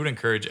 And we would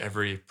encourage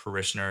every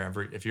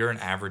parishioner, if you're an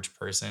average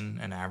person,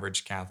 an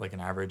average Catholic, an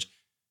average,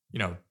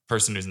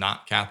 person who's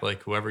not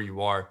Catholic, whoever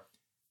you are,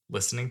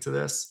 listening to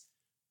this,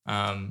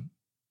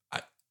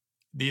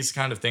 these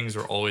kind of things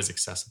are always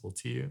accessible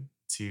to you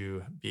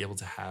to be able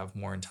to have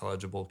more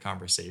intelligible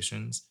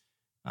conversations.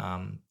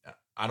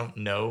 I don't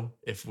know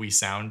if we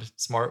sound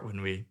smart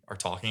when we are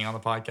talking on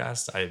the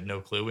podcast. I have no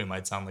clue. We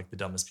might sound like the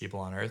dumbest people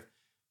on earth,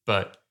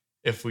 but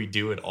if we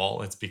do at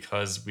all, it's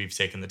because we've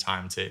taken the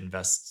time to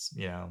invest,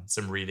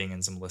 some reading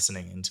and some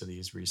listening into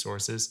these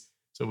resources.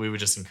 So we would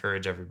just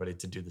encourage everybody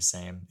to do the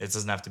same. It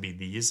doesn't have to be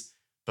these,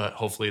 but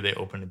hopefully they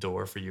open a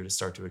door for you to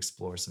start to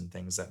explore some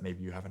things that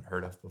maybe you haven't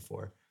heard of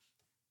before.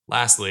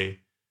 Lastly,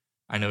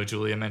 I know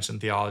Julia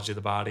mentioned theology of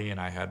the body, and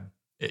I had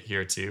it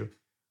here too.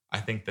 I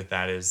think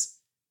that is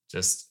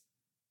just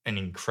an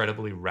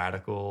incredibly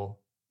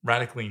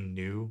radically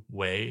new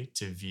way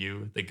to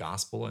view the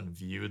gospel and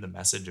view the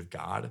message of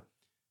God.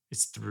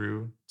 It's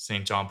through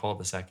St. John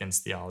Paul II's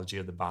theology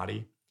of the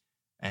body,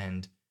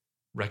 and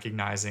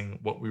recognizing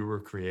what we were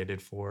created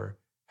for,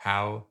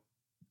 how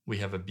we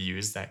have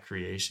abused that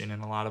creation in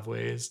a lot of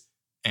ways,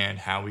 and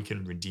how we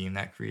can redeem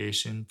that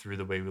creation through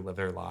the way we live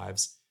our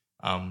lives.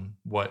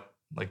 What,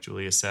 like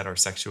Julia said, our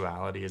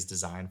sexuality is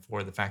designed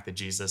for, the fact that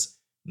Jesus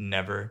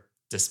never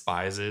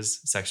despises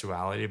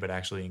sexuality, but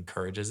actually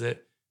encourages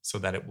it so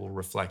that it will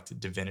reflect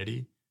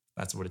divinity.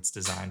 That's what it's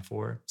designed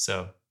for.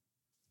 So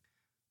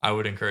I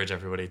would encourage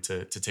everybody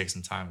to take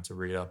some time to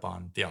read up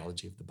on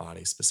theology of the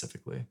body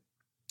specifically.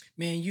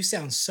 Man, you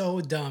sound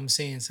so dumb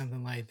saying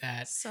something like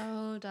that.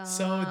 So dumb.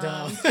 So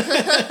dumb.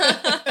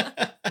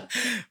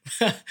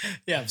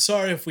 Yeah, I'm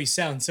sorry if we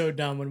sound so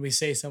dumb when we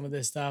say some of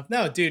this stuff.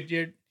 No, dude,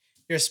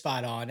 you're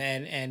spot on.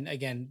 And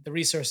again, the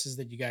resources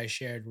that you guys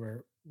shared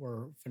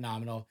were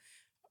phenomenal.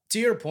 To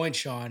your point,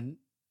 Sean,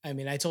 I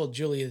mean, I told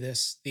Julia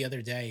this the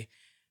other day.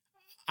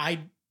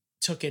 I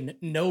took in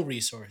no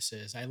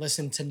resources. I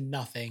listened to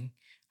nothing.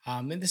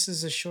 And this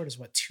is as short as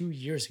 3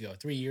 years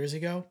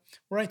ago,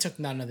 where I took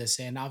none of this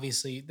in.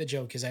 Obviously, the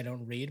joke is I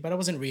don't read, but I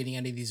wasn't reading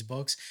any of these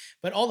books.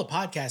 But all the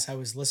podcasts I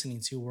was listening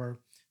to were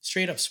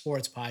straight up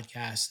sports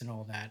podcasts and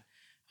all that.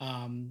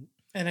 And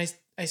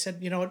I said,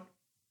 you know what?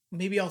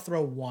 Maybe I'll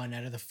throw one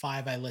out of the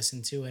 5 I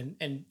listened to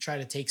and try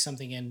to take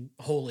something in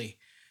wholly.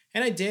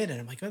 And I did, and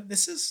I'm like, oh,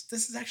 this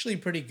is actually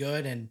pretty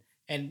good,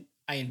 and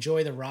I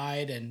enjoy the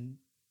ride, and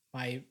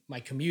my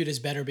commute is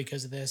better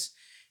because of this.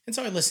 And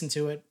so I listened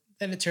to it.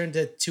 Then it turned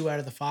to 2 out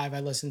of the 5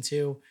 I listened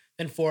to,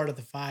 then 4 out of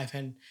the 5.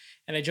 And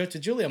I joked to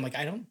Julie, I'm like,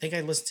 I don't think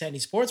I listen to any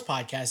sports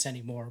podcasts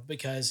anymore,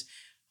 because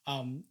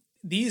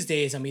these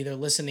days I'm either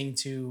listening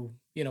to,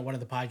 one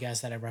of the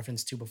podcasts that I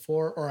referenced to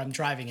before, or I'm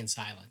driving in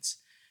silence.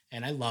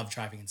 And I love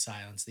driving in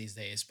silence these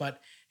days. But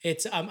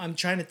it's I'm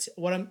trying to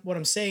what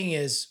I'm saying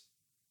is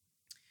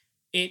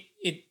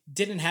it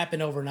didn't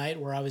happen overnight,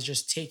 where I was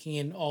just taking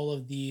in all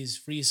of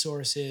these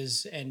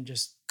resources and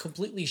just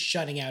completely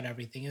shutting out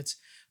everything. It's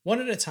one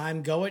at a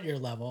time, go at your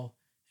level,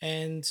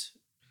 and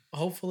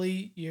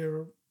hopefully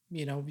you're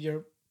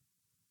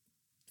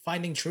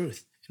finding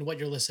truth in what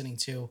you're listening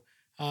to.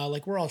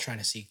 Like we're all trying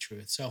to seek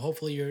truth. So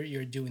hopefully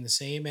you're doing the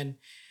same. And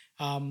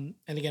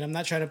again, I'm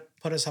not trying to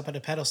put us up at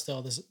a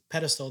pedestal.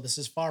 This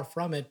is far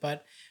from it,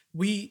 but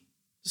we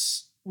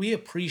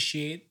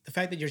appreciate the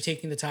fact that you're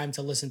taking the time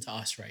to listen to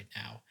us right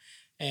now.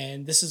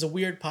 And this is a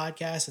weird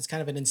podcast. It's kind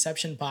of an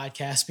inception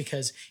podcast,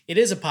 because it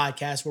is a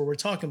podcast where we're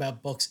talking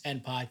about books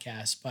and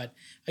podcasts. But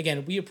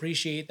again, we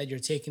appreciate that you're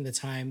taking the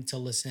time to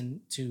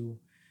listen to,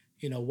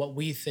 what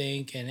we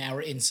think and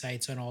our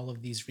insights on all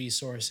of these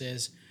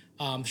resources.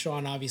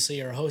 Sean, obviously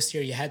you're a host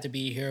here. You had to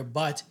be here,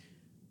 but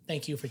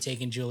thank you for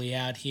taking Julie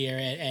out here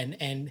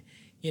and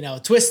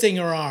twisting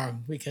her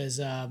arm,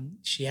 because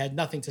she had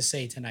nothing to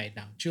say tonight.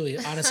 Now, Julie,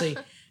 honestly,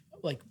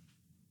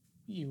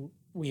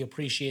 we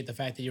appreciate the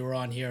fact that you were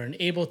on here and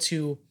able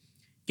to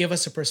give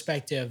us a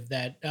perspective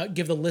that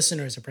give the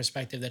listeners a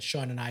perspective that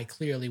Sean and I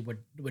clearly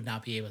would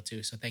not be able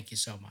to. So thank you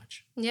so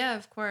much. Yeah,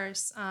 of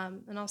course.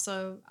 And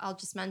also, I'll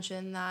just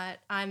mention that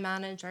I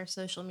manage our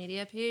social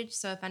media page.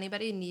 So if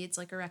anybody needs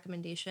like a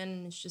recommendation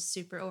and is just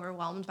super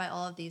overwhelmed by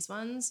all of these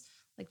ones,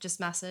 like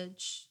just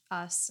message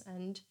us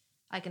and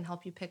I can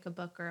help you pick a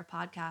book or a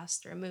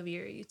podcast or a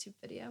movie or a YouTube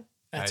video.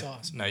 That's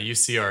awesome. Now you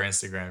see our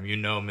Instagram. You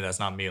know me. That's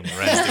not me and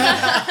Lorenz doing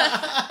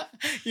that.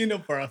 You know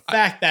for a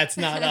fact that's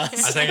not us.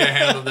 I think I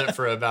handled it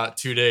for about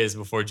 2 days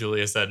before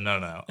Julia said,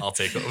 no, I'll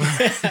take over.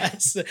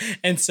 Yes.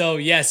 And so,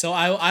 so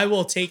I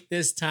will take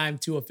this time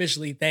to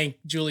officially thank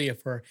Julia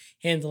for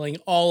handling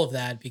all of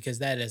that, because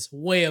that is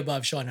way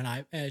above Sean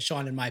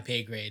and my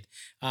pay grade.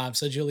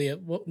 So Julia,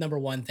 number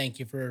one, thank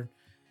you for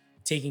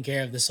taking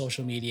care of the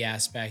social media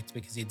aspect,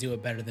 because you do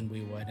it better than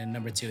we would. And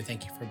number two,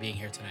 thank you for being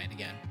here tonight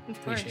again.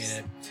 Of course.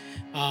 Appreciate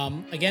it.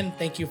 Again,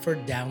 thank you for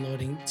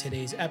downloading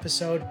today's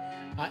episode.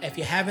 If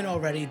you haven't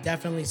already,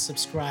 definitely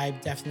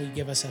subscribe. Definitely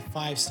give us a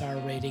 5-star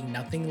rating.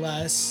 Nothing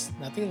less.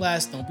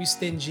 Don't be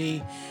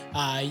stingy.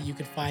 You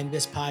can find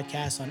this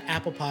podcast on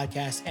Apple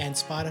Podcasts and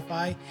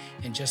Spotify.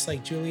 And just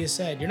like Julia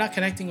said, you're not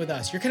connecting with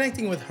us. You're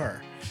connecting with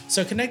her.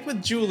 So connect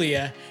with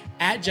Julia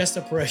at Just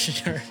a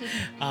Parishioner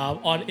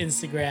on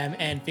Instagram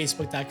and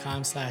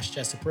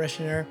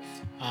Facebook.com/JustAParishioner.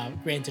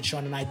 Granted,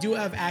 Sean and I do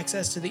have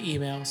access to the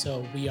email,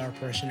 so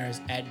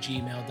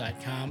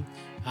weareparishioners@gmail.com.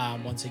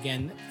 Once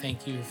again,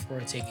 thank you for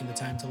taking the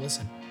time to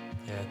listen.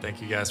 Yeah, thank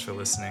you guys for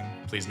listening.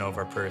 Please know of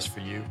our prayers for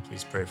you.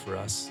 Please pray for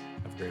us.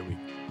 Have a great week.